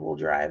adhesive will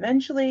dry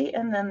eventually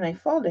and then they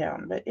fall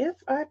down. But if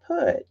I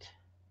put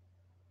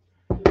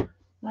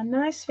my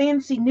nice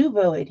fancy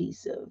Nuvo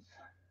adhesive,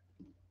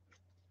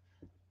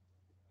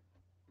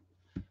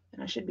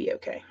 then I should be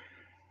okay.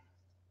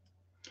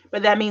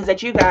 But that means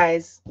that you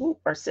guys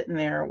are sitting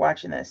there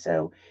watching this.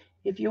 So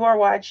if you are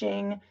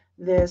watching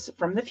this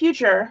from the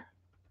future,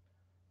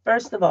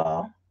 first of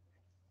all,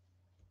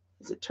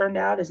 has it turned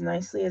out as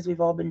nicely as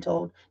we've all been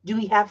told? Do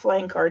we have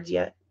flying cards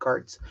yet?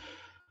 Cards.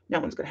 No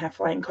one's going to have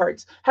flying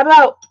cards. How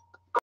about,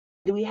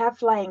 do we have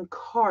flying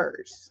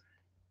cars?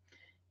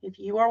 If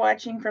you are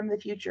watching from the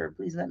future,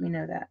 please let me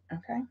know that,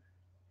 okay?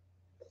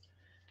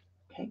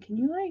 Okay, can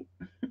you like...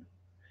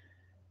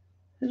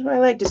 This is why I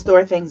like to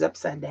store things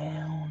upside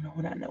down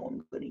when I know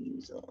I'm going to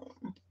use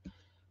them.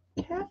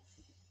 Okay.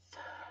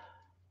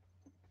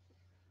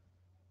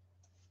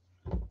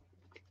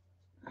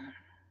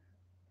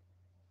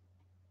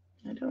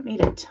 I don't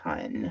need a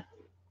ton.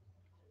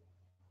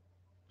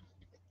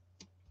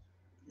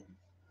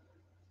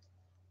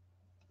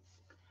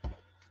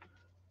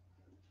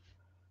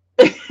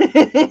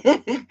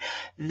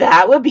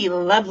 That would be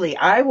lovely.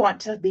 I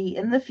want to be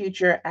in the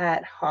future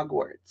at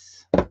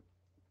Hogwarts.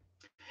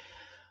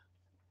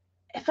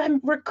 If I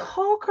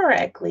recall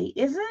correctly,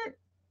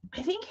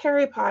 I think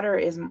Harry Potter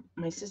is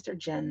my sister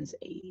Jen's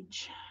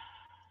age.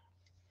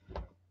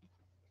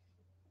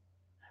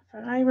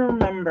 If I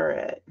remember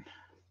it.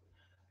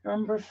 I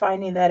remember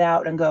finding that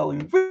out and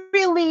going,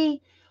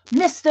 really?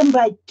 Missed them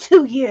by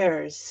 2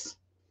 years.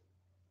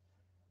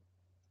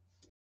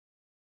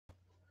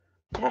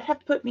 Did that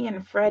have put me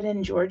in Fred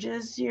and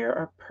George's year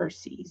or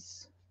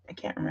Percy's? I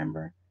can't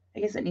remember. I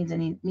guess it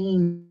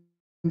means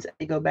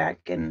I go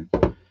back and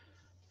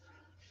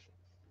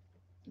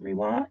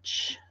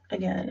rewatch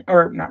again,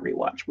 or not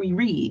rewatch,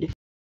 reread.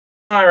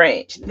 All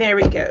right, there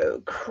we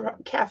go.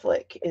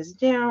 Catholic is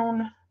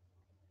down.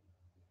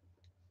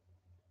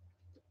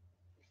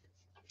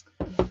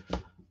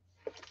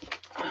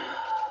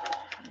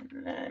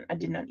 And then I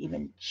did not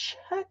even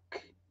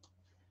check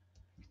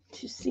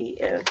to see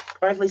if,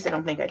 or at least I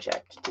don't think I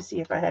checked to see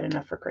if I had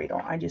enough for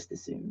Cradle. I just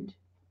assumed.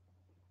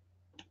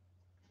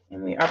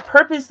 And we are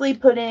purposely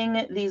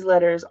putting these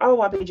letters all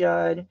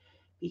wobbly-jawed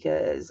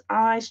because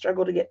I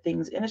struggle to get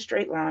things in a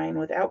straight line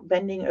without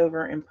bending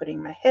over and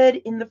putting my head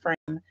in the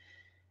frame.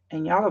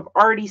 And y'all have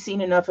already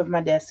seen enough of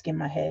my desk in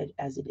my head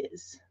as it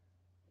is.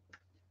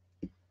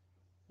 I'm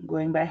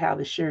going by how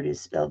the shirt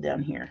is spelled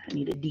down here. I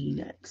need a D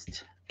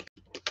next.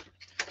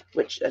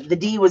 Which the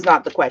D was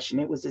not the question.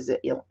 It was, is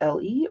it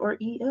L-E or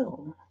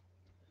E-L?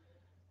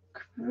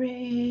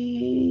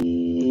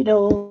 Cradle.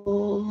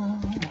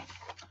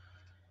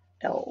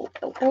 L,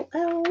 L, L,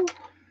 L.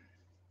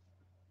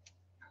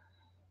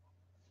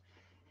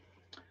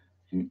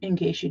 In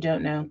case you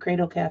don't know,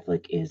 Cradle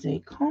Catholic is a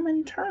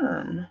common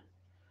term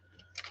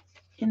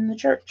in the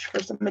church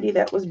for somebody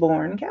that was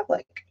born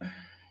Catholic.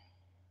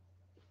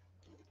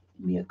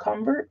 Be a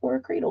convert or a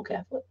Cradle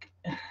Catholic.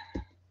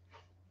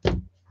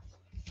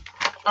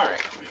 All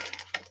right.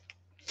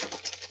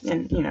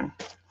 And,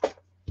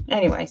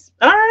 anyways.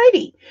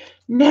 Alrighty.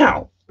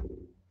 Now,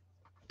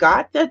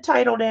 got the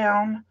title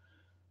down.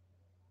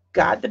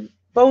 Got the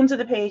bones of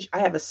the page. I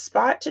have a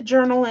spot to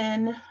journal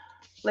in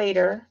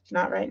later.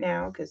 Not right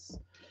now, because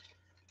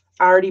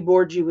I already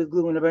bored you with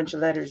gluing a bunch of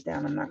letters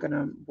down. I'm not going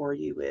to bore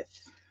you with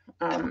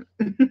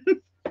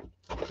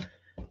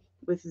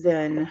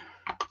then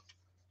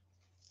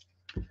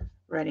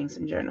writing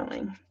some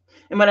journaling.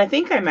 And what I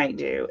think I might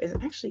do is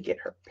actually get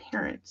her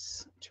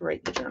parents to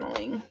write the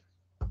journaling.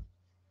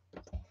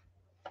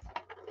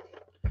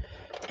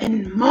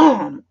 And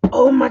Mom,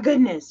 oh my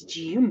goodness,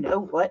 do you know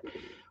what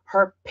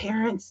her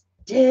parents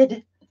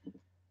did?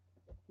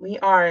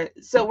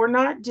 We're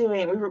not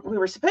doing, we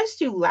were supposed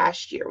to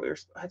last year.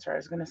 That's right, I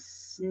was going to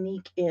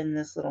sneak in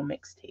this little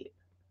mixtape.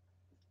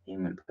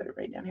 I'm going to put it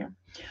right down here.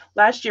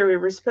 Last year, we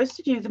were supposed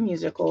to do the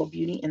musical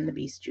Beauty and the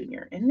Beast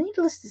Jr. And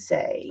needless to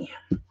say,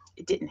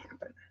 it didn't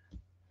happen.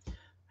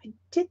 I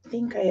did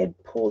think I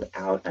had pulled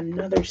out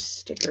another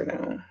sticker,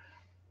 though.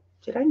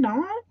 Did I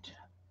not?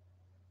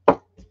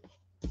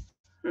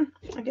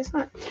 I guess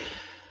not.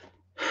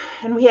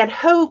 And we had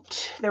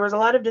hoped, there was a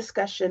lot of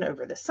discussion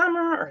over the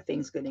summer. Are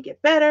things going to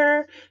get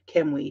better?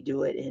 Can we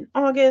do it in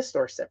August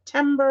or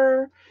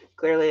September?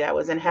 Clearly, that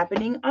wasn't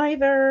happening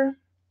either.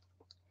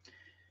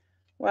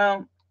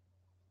 Well,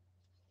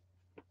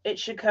 it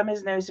should come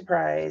as no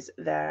surprise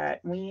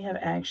that we have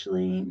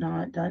actually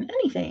not done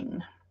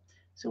anything.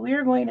 So we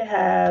are going to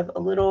have a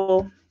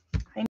little,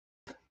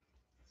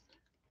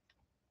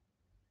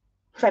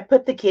 if I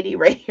put the kitty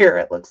right here,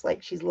 it looks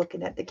like she's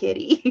looking at the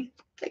kitty.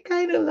 I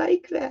kind of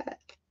like that.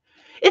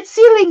 It's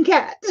Ceiling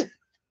Cat.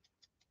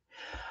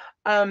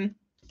 So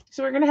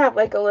we're going to have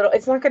like a little,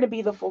 it's not going to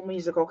be the full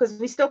musical because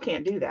we still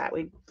can't do that.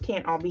 We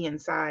can't all be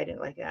inside and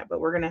like that, but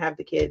we're going to have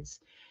the kids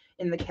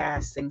in the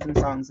cast sing some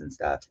songs and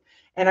stuff.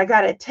 And I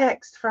got a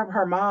text from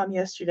her mom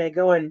yesterday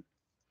going,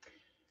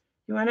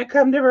 you want to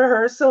come to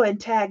rehearsal and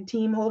tag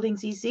team holding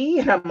CC?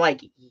 And I'm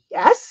like,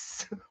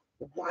 yes.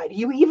 Why do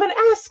you even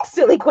ask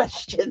silly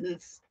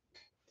questions?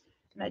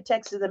 And I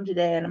texted them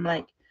today and I'm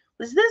like,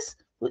 was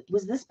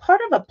this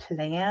part of a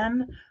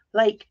plan?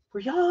 Like, were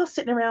y'all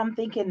sitting around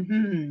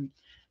thinking,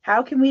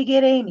 how can we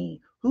get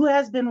Amy, who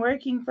has been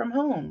working from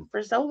home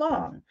for so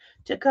long,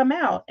 to come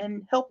out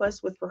and help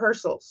us with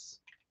rehearsals?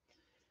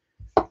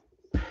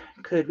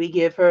 Could we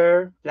give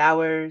her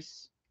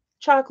flowers,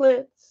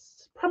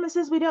 chocolates,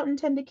 promises we don't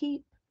intend to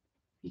keep?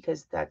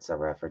 Because that's a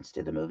reference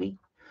to the movie.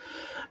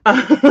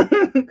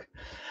 And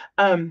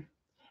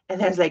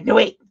I was like, no,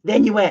 wait.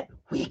 Then you went,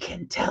 we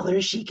can tell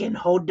her she can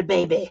hold the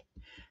baby.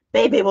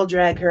 Baby will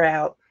drag her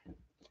out.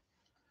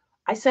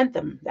 I sent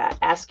them that,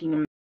 asking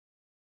them.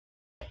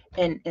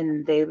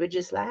 And they would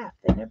just laugh.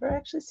 They never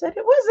actually said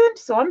it wasn't.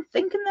 So I'm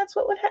thinking that's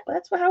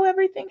how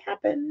everything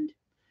happened.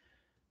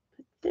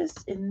 Put this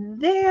in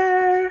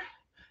there.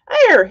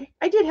 I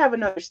did have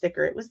another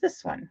sticker. It was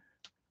this one,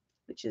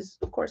 which is,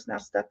 of course, now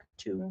stuck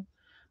to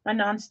my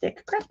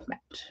nonstick craft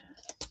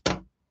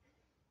mat.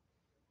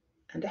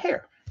 And a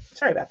hair.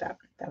 Sorry about that.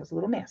 That was a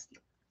little nasty.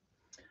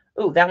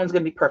 Oh, that one's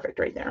going to be perfect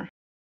right there.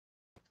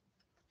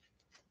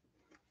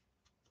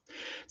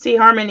 See,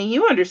 Harmony,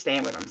 you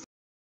understand what I'm saying.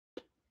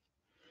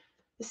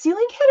 Is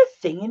Ceiling Cat a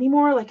thing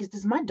anymore? Like,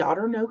 does my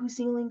daughter know who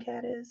Ceiling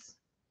Cat is?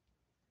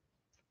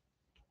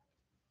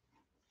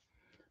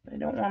 I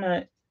don't want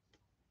to.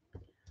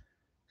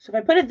 So if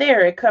I put it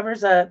there, it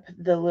covers up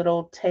the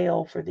little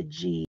tail for the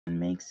G and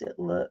makes it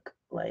look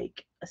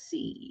like a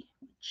C,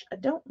 which I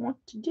don't want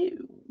to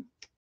do.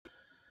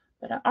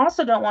 But I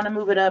also don't want to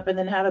move it up and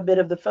then have a bit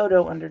of the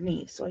photo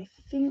underneath. So I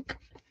think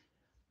I'm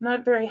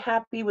not very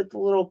happy with the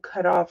little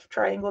cut off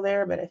triangle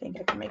there, but I think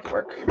I can make it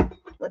work.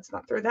 Let's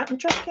not throw that in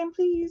the trash can,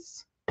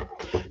 please.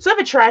 So I have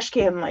a trash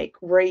can like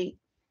right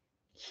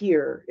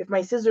here. If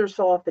my scissors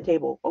fell off the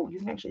table, oh, you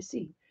can actually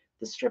see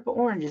this strip of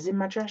orange is in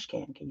my trash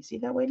can. Can you see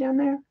that way down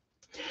there?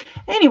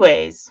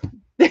 Anyways.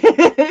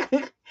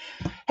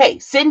 Hey,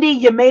 Cindy,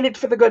 you made it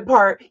for the good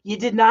part. You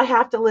did not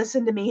have to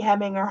listen to me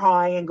hemming or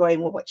hawing and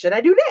going, well, what should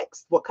I do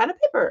next? What kind of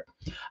paper?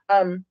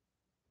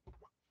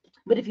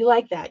 But if you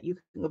like that, you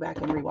can go back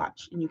and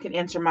rewatch and you can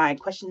answer my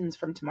questions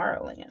from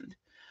Tomorrowland.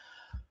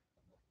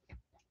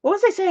 What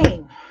was I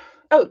saying?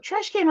 Oh,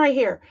 trash can right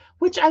here,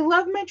 which I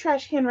love my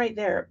trash can right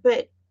there,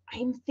 but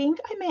I think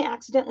I may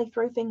accidentally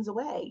throw things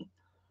away.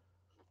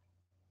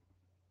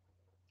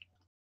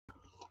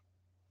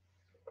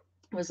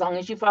 As long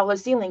as you follow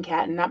Ceiling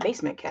Cat and not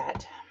Basement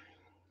Cat.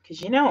 Because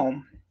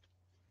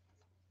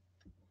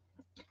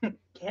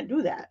can't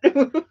do that.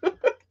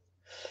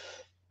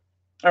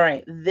 All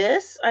right,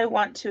 this I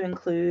want to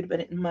include,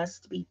 but it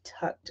must be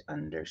tucked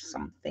under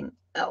something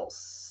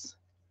else.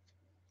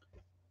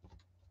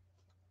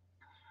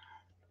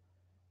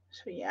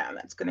 So yeah,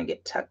 that's going to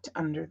get tucked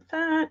under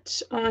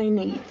that. I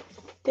need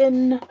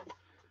thin.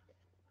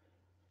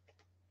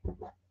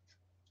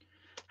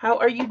 How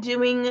are you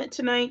doing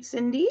tonight,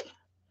 Cindy?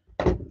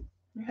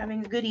 You're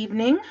having a good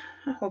evening.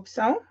 I hope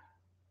so.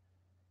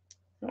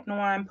 Don't know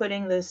why I'm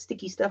putting the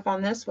sticky stuff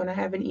on this when I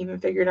haven't even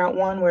figured out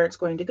one, where it's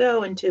going to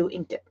go, and two,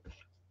 inked it.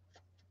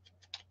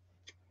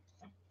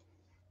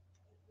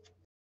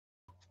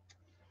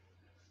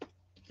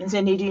 And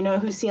Cindy, do you know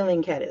who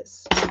Ceiling Cat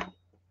is?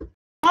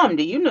 Mom,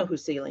 do you know who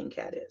Ceiling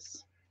Cat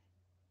is?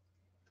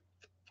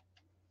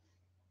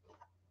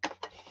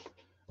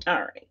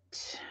 All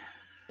right.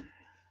 I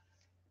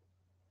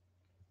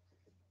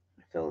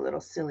feel a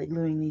little silly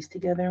gluing these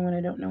together when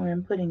I don't know where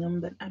I'm putting them,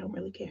 but I don't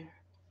really care.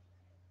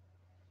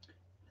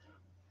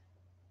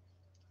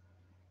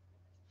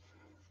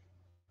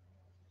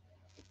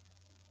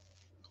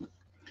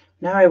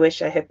 Now I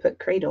wish I had put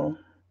Cradle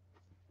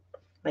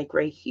like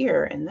right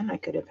here, and then I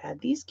could have had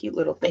these cute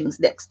little things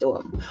next to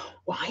them.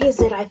 Why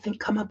is it I think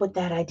come up with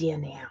that idea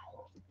now?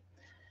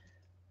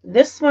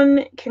 This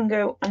one can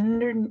go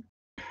underneath.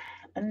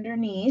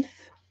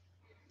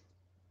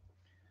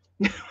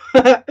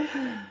 All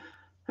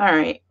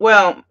right.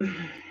 Well,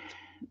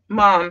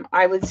 Mom,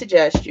 I would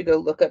suggest you go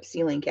look up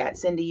Ceiling Cat.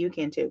 Cindy, you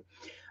can too.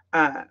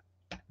 Ceiling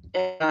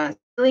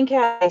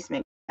Cat,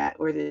 Basement Cat,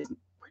 where'd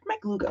my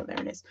glue go? There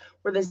it is.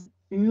 Where this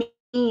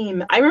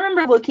meme, I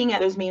remember looking at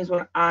those memes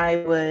when I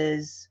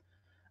was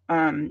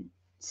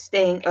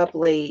staying up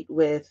late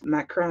with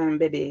my crying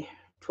baby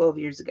 12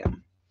 years ago.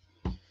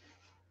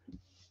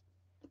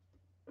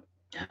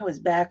 That was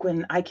back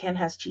when I Can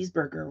Has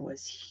Cheeseburger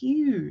was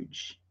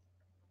huge.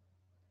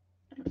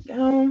 There we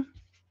go.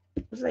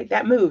 It was like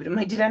that moved. I'm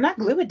like, did I not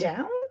glue it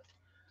down?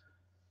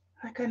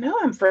 Like, I know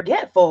I'm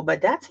forgetful,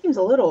 but that seems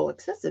a little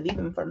excessive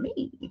even for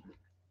me.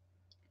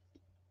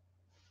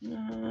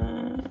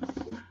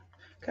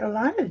 Got a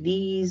lot of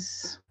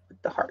these with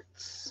the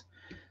hearts.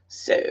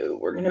 So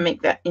we're going to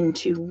make that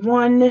into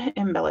one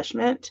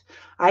embellishment.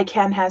 I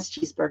Can Has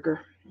Cheeseburger.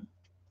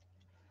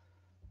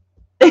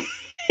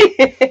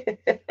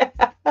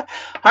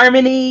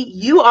 Harmony,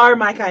 you are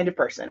my kind of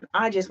person.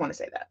 I just want to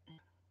say that.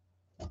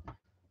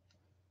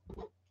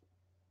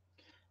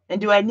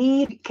 And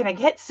can I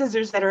get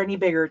scissors that are any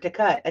bigger to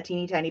cut a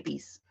teeny tiny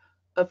piece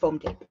of foam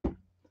tape?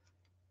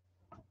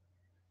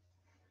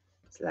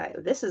 So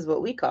this is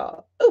what we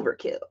call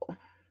overkill.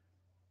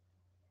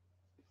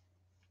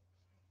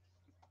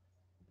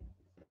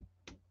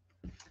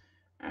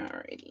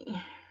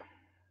 Alrighty.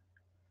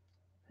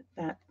 Put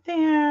that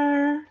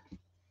there.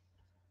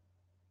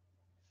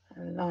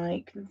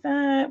 Like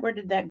that. Where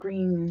did that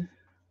green?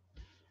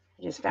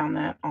 I just found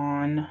that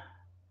on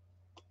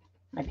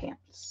my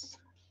pants.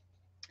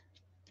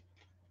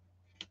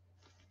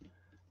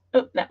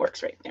 Oh, that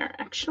works right there,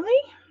 actually.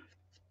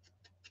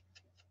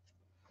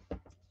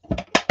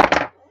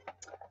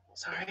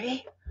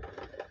 Sorry.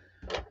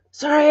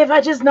 Sorry if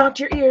I just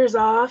knocked your ears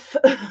off.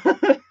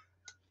 I'm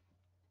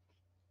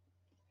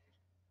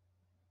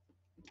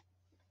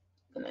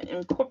going to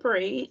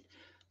incorporate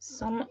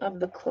some of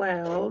the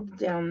cloud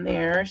down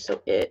there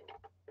so it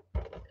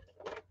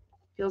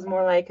feels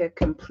more like a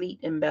complete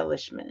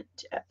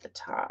embellishment at the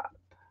top.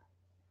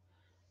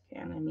 Okay,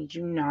 I'm going to need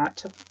you not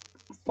to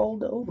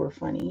fold over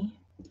funny.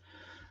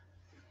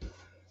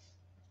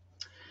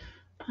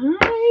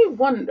 I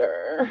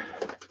wonder,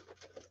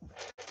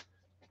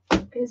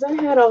 because I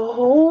had a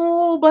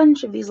whole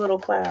bunch of these little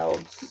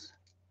clouds.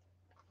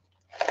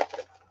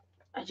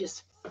 I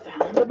just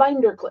found a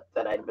binder clip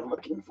that I'd been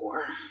looking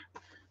for.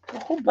 A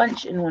whole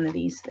bunch in one of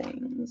these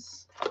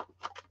things.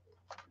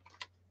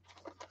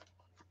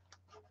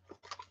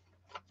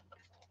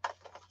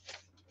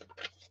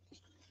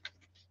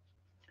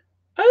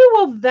 Oh,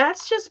 well,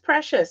 that's just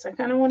precious. I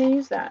kind of want to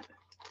use that.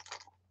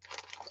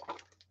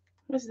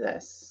 What's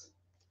this?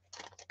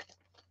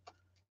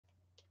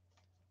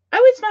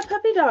 Oh, it's my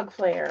puppy dog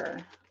flare.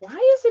 Why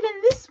is it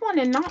in this one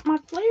and not my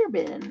flare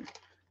bin?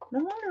 No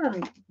wonder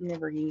I'm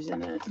never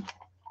using it.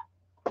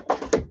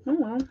 Oh,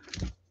 well.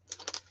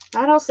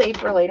 That I'll save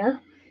for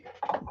later.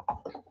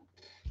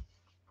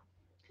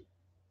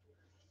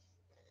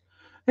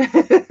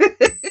 I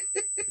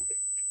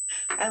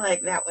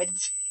like that one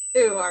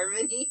too,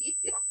 Harmony.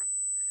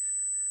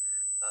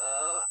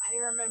 I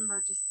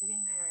remember just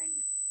sitting there and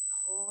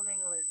holding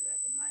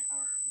Elizabeth in my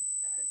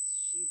arms as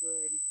she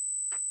would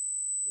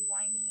be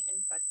whiny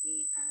and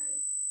fussy as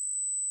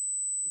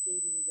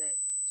babies at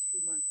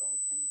 2 months old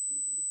tend to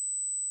be.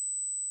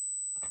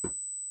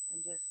 I'm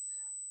just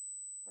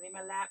having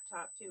my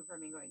laptop too for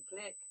me going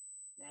click,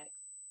 next.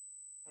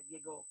 I'd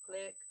go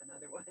click,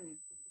 another one.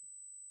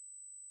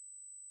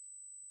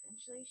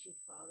 Eventually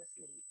she'd fall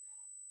asleep.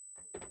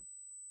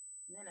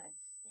 And then I'd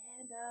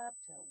stand up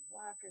to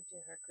walk her to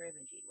her crib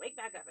and she'd wake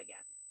back up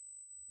again.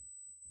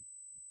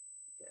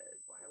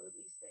 Because why would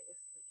we stay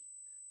asleep?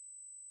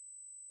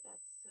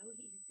 That's so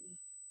easy.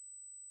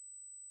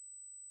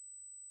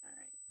 All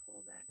right,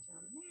 pull that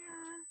down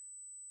there.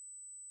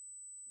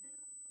 Now,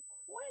 the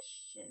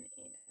question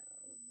is,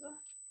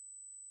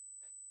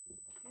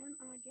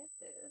 can I get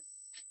this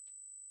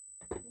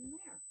in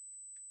there?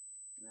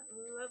 And that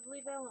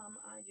lovely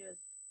vellum I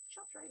just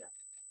chopped right up.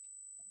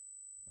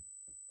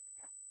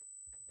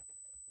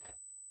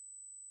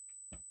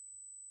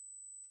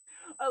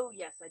 Oh,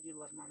 yes, I do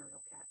love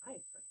monorail cat. I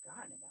had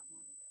forgotten about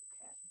monorail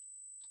cat.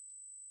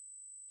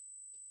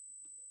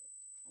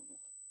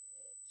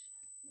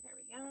 There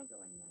we go,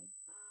 going like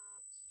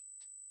that.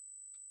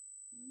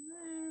 And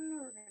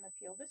then we're going to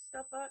peel this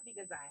stuff up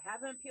because I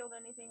haven't peeled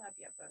anything up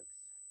yet, folks.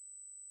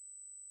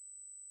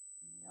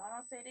 We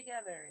all say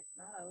together, it's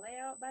not a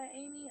layout by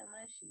Amy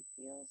unless she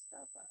peels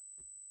stuff up.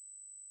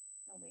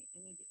 Oh, wait,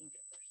 I need to ink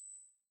it first.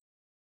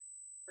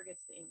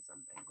 Forgets to ink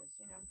something because,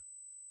 you know,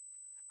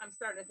 I'm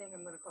starting to think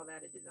I'm going to call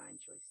that a design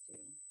choice too.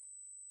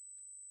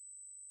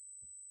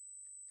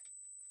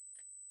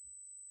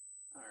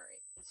 All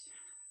right.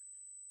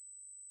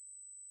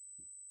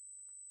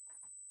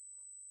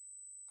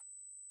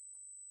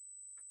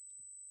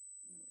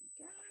 There we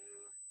go.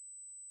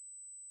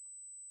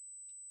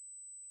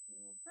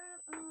 Peel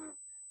that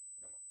up.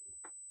 Put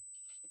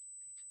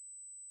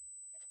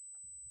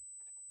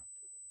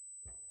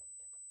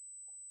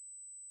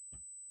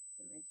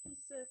some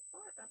adhesive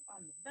far up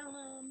on the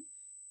vellum.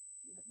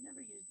 If you have never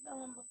used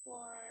vellum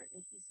before,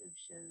 adhesive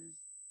shows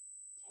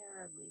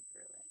terribly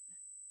through it.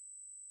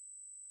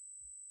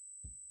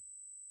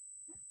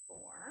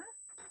 Therefore,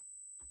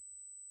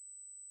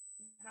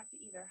 you have to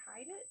either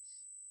hide it,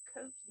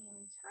 coat the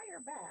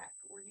entire back,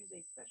 or use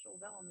a special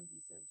vellum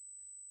adhesive,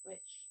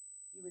 which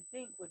you would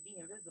think would be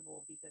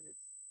invisible because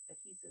it's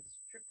adhesive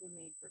strictly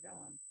made for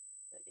vellum,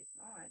 but it's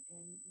not,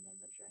 and it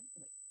ends up showing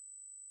anyways.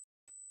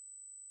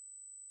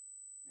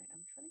 All right,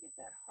 I'm trying to get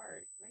that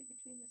heart right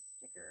between the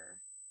sticker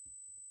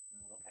and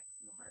the little X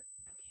and the heart.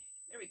 Okay,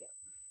 there we go.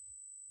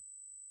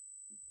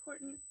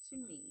 Important to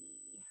me.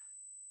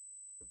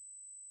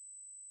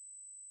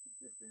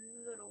 This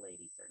little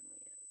lady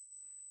certainly is.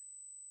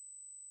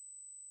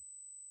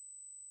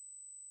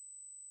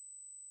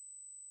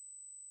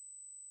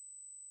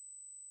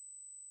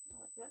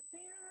 Like that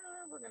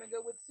there. We're going to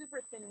go with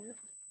super thin.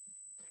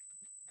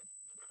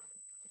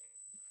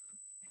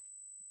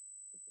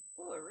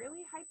 Oh, a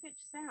really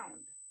high-pitched sound.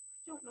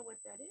 I don't know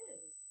what that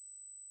is.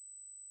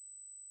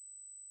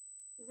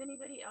 Is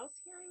anybody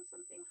else hearing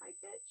something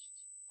high-pitched?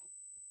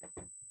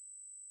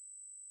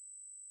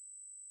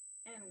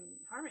 And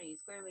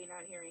Harmony's clearly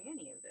not hearing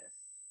any of this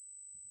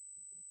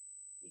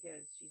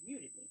because she's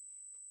muted me,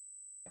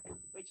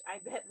 which I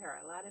bet there are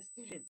a lot of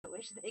students that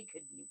wish they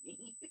could mute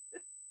me.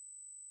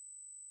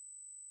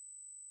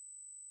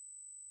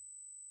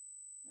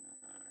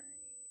 All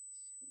right,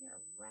 we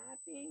are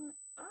wrapping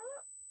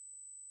up.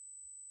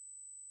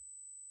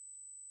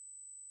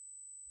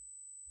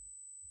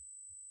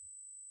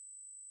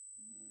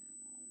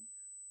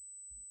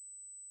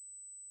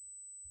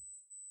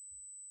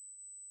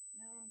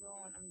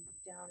 Now I'm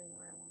doubting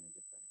where I wanted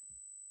to put it.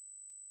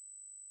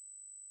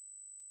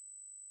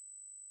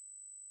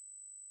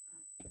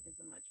 That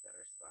is a much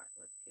better spot.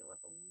 Let's peel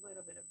up a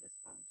little bit of this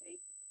foam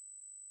tape.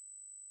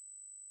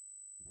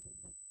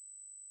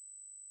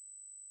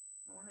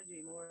 I want to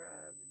do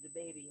more of the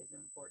baby is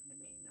important to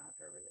me, not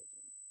her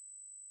religion.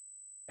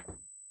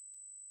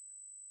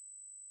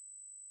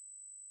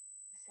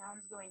 The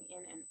sounds going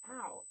in and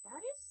out.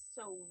 That is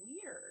so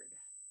weird.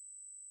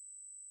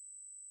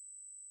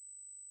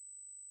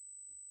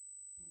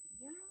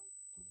 Yeah.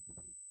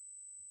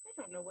 I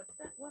don't know what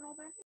all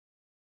that is.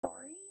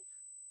 Sorry.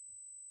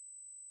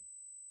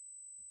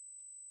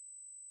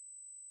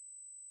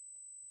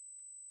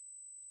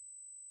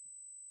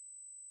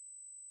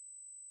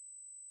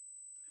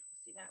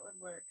 See, that would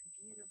work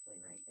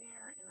beautifully right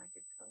there, and I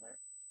could cover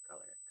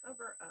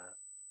up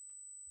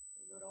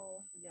a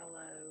little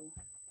yellow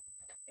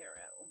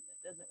arrow. That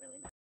doesn't really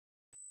matter.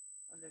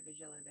 Oh, there's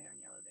yellow there and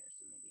yellow there,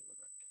 so maybe it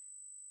would work.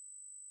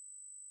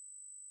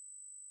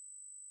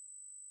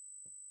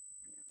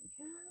 There we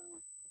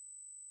go.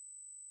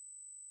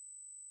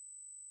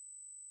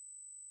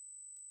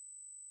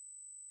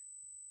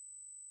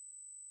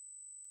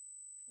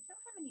 I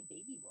don't have any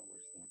baby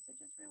roller stamps. I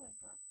just realized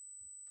that.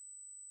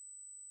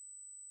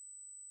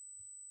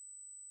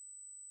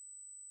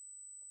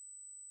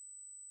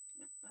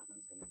 Yep, that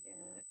one's going to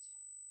get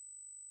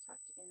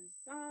tucked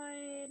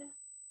inside.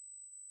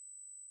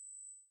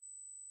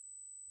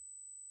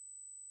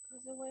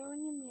 Goes away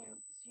when you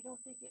mute, so you don't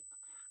think it.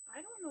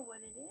 I don't know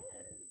what it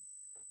is.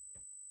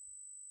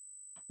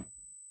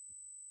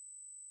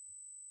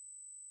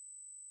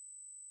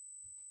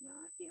 No,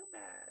 I feel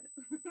bad.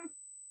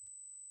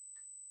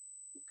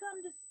 You come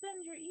to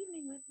spend your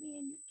evening with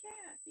me and you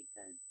can't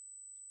because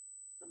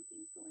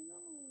something's going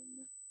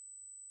on.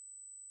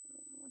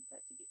 I want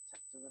that to get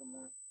tucked a little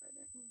more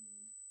further in.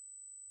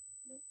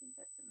 I don't think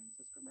that sentence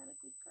is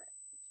grammatically correct.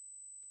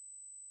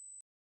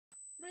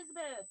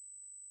 Elizabeth,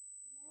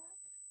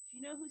 do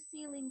you know who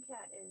ceiling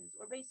cat is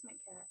or basement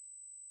cat?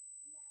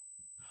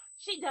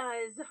 She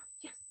does.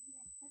 Yes.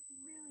 That's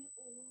really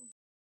old.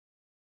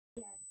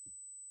 Yes.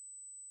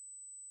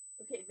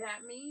 Okay,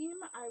 that meme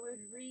I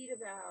would read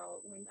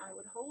about when I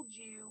would hold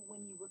you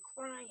when you were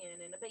crying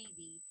and a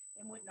baby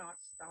and would not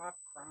stop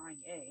crying.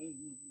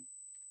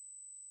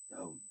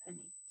 So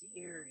many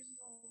tears.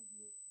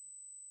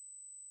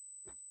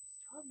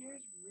 12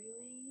 years,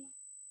 really?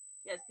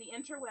 Yes, the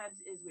interwebs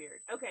is weird.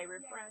 Okay,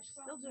 refresh.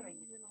 Still doing it.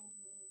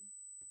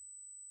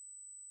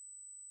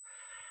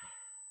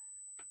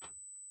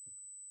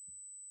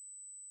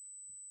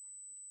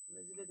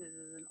 Elizabeth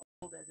is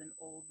as an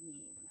old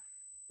meme.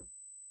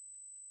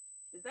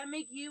 Does that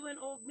make you an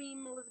old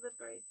meme, Elizabeth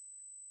Grace?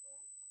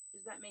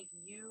 Does that make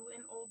you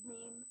an old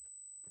meme?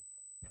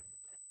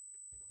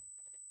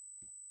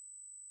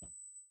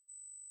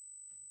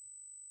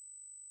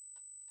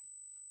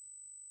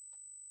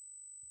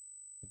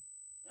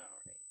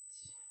 All right.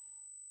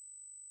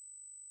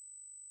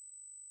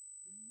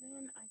 And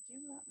then I do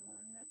want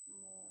one more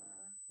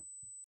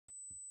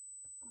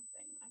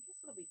something. I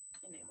guess it'll be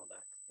enamel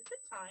dots. Is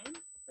it time?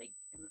 Like,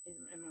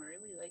 am I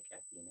really like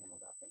at the enamel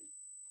dot phase?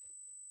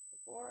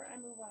 Before I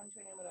move on to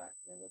enamel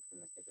dots, let me look through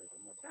my stickers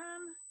one more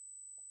time.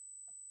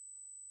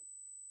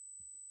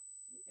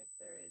 See if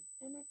there is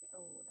anything.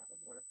 Oh, that would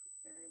work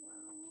very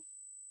well.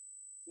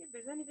 See if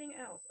there's anything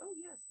else. Oh,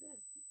 yes, this.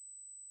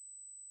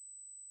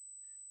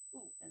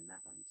 Ooh, and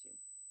that one too.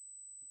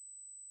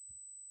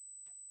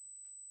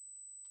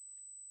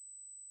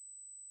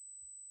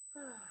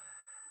 This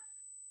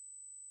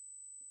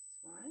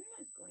one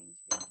is going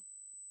to be.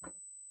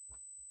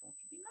 Don't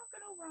you be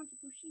knocking over onto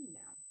Pusheen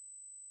now.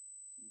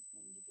 This one's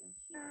going to go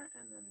here,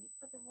 and then the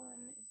other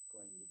one is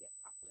going to get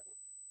popped up.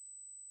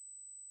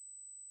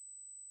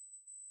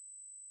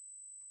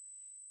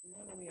 And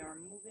then we are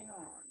moving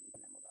on.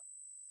 Enamel dots.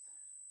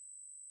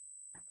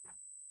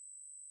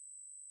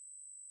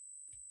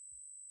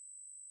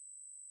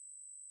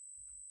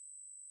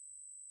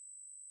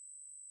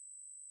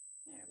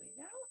 There we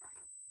go.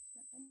 Is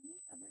there any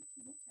other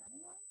teeny tiny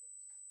ones?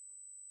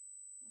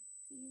 Let's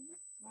see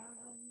this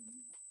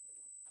one.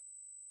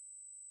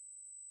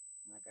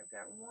 Like I've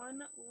got one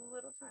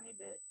little tiny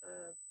bit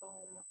of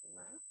foam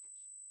left.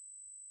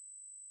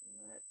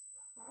 Let's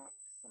pop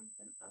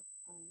something up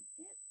on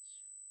it.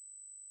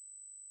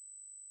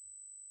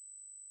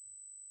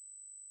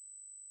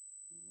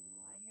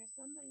 Oh, I hear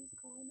somebody's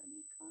calling to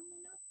me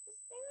coming up the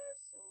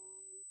stairs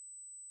soon.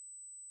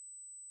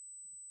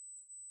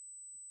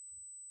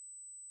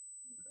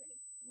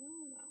 Great.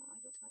 Oh no, I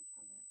don't like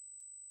how that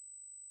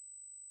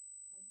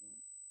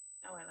doesn't.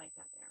 Oh, I like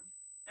that there.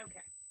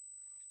 Okay.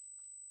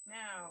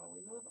 Now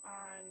we move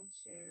on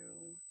to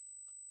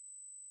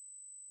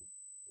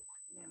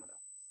enamel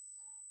dots.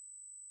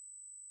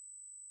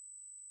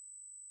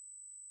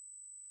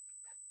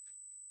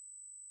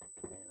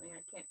 Apparently I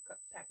can't cut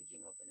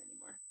packaging open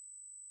anymore.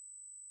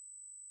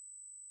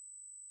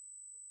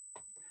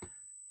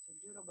 So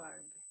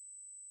Doodlebug.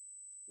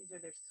 These are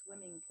their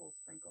swimming pool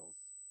sprinkles.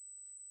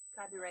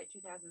 Copyright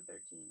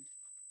 2013.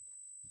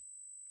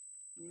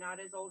 Not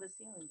as old as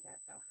Ceiling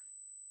Cat though.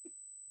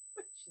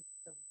 Which is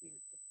so weird to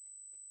think.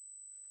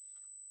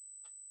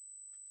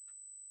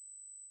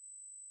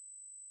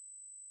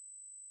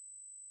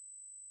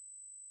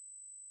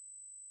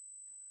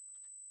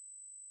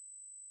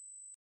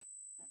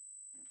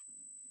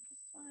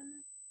 This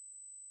one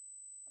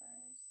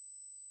first.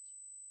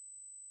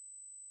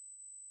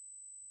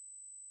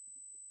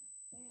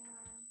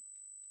 There.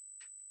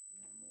 And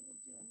then we will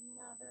do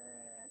another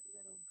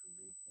little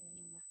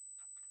grouping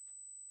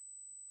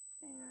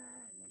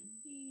there. And then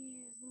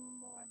these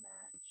more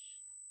match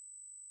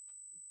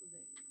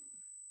blue.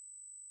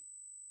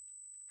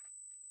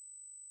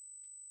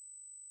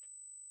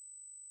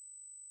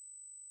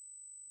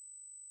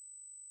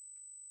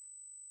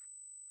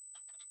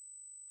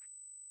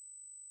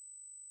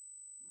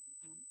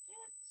 On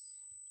it.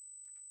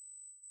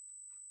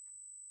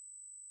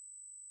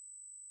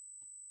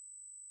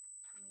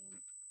 I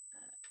mean,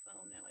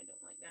 oh no, I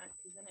don't like that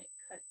because then it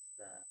cuts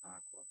the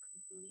aqua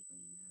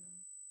completely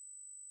now.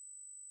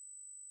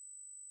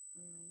 I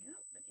know,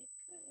 but it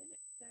could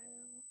go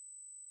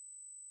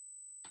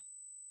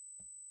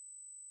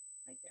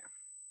right there.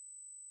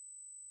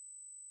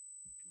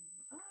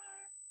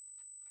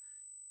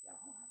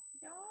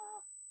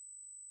 Y'all.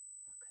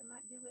 I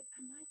might do it. I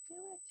might do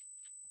it.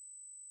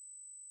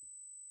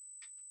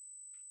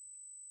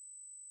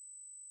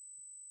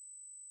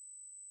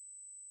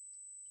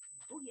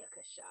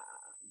 Booyakasha.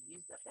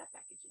 Used up that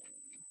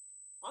packaging.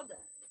 All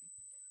done.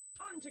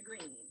 On to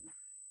green,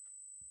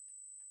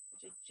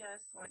 which I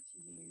just want to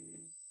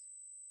use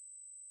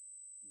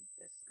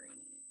this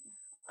green.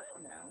 I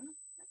don't know.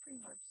 That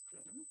green works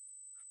too.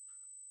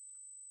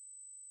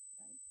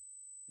 Right?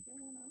 I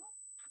don't know.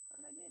 I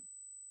thought I did.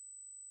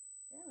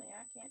 Apparently,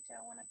 I can't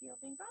tell when I peel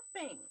things off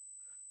things.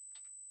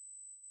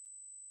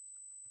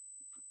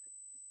 Put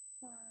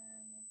this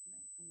one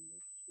right under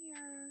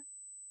here.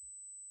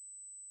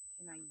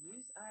 Can I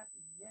use up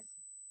this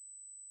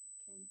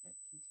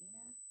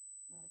container?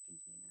 Not a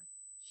container.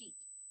 Sheet.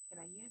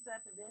 Can I use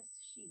up this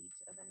sheet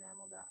of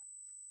enamel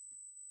dots?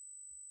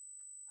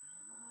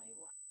 I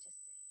want to say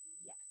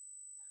yes.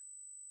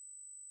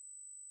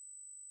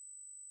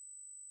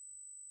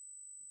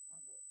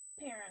 Although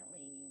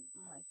apparently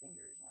my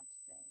fingers want to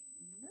say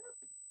nope.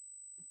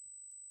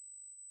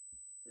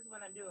 So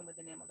doing with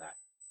enamel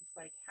dots. It's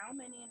like, how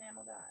many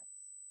enamel dots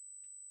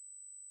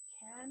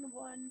can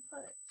one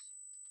put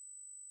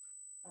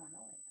on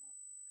a layout?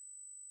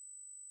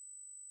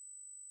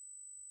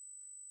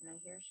 And I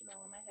hear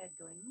Chanel in my head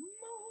going,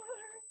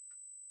 more.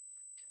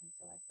 And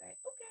so I say,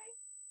 okay,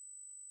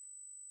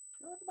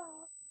 you're the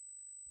boss.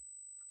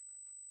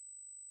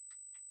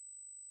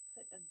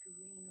 Let's put a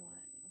green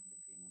one. I don't have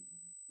a green one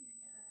over here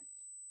yet.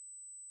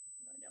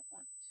 I don't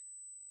want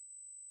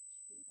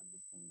two of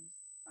the same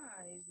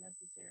size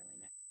necessarily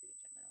next to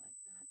each other like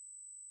that.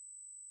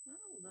 It's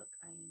not a look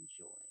I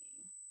enjoy.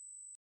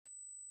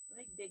 I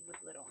like big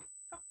with little.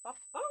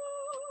 Oh.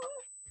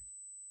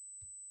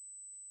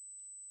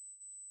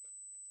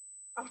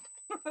 I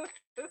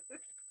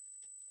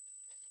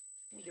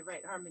need to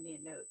write Harmony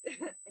a note.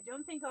 I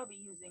don't think I'll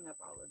be using up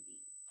all of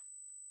these,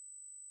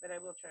 but I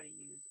will try to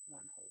use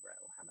one whole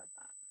row. How about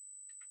that?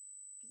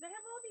 Because I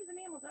have all these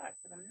enamel dots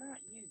that I'm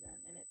not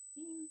using, and it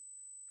seems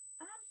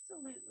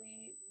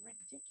absolutely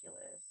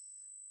ridiculous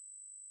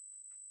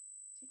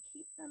to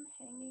keep them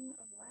hanging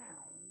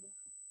around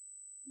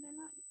when they're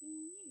not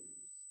being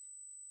used.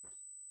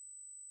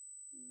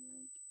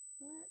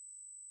 Like,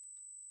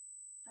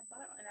 I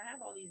bought, and I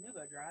have all these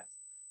Nuvo drops.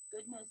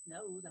 Goodness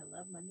knows I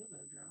love my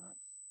Nuvo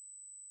drops.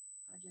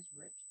 I just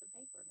ripped the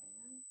paper,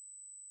 man.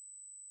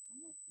 I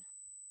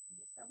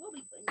guess I will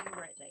be putting you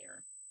right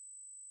there.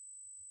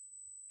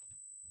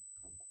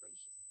 Oh,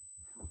 gracious.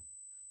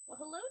 Well,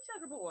 hello,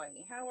 Tucker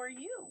Boy. How are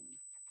you?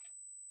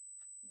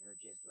 You're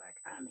just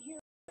like, I'm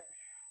here.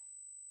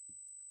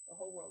 The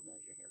whole world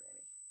knows you're here,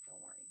 baby.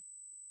 Don't worry.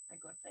 I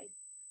go to place.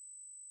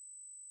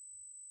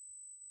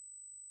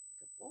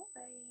 Good boy.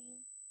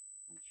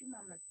 Aren't you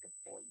mama's good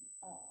boy? You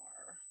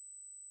are.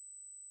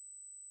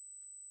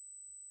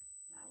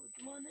 I was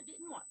the one that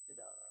didn't want the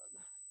dog.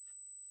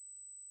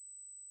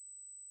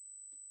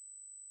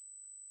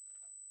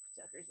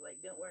 Tucker's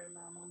like, don't worry,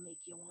 Mom. I'll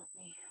make you want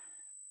me.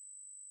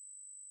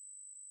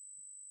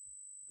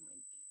 There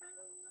we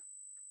go.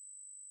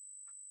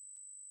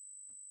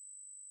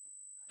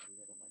 Put a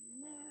little one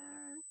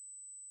there.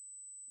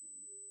 And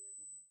a little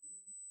one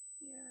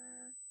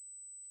here.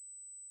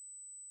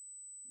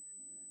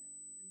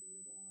 And a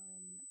little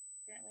one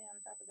apparently on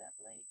top of that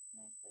plate.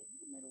 Nicely.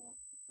 Middle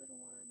little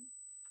one.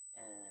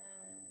 And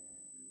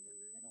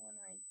a little one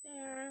right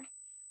there.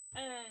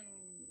 And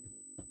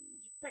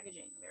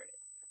packaging. There it is.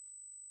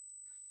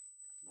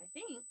 I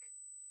think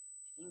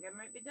I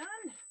might be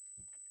done.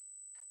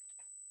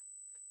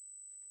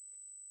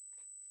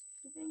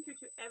 So thank you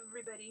to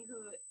everybody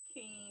who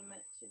came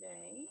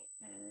today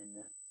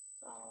and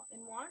saw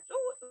and watched.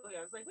 Oh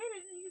yeah, I was like, wait,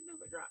 I didn't use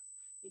Nuvo drops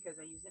because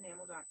I used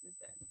enamel dots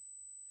instead.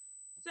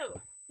 So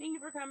thank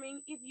you for coming.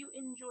 If you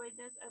enjoyed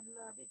this, I'd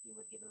love if you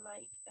would give a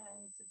like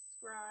and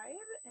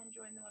subscribe and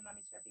join the One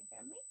Mommy Scrappy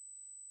family.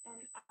 And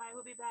I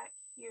will be back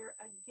here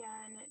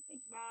again.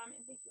 Thank you, Mom,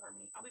 and thank you,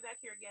 Harmony. I'll be back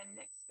here again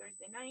next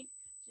Thursday night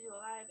to do a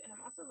live, and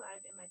I'm also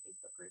live in my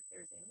Facebook group.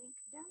 There's a link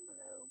down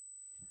below.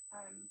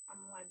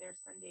 I'm live there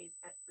Sundays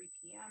at 3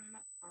 p.m.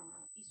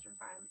 Eastern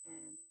Time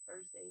and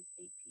Thursdays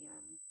 8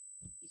 p.m.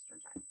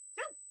 Eastern Time.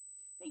 So,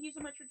 thank you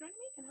so much for joining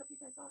me, and I hope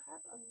you guys all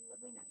have a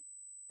lovely night.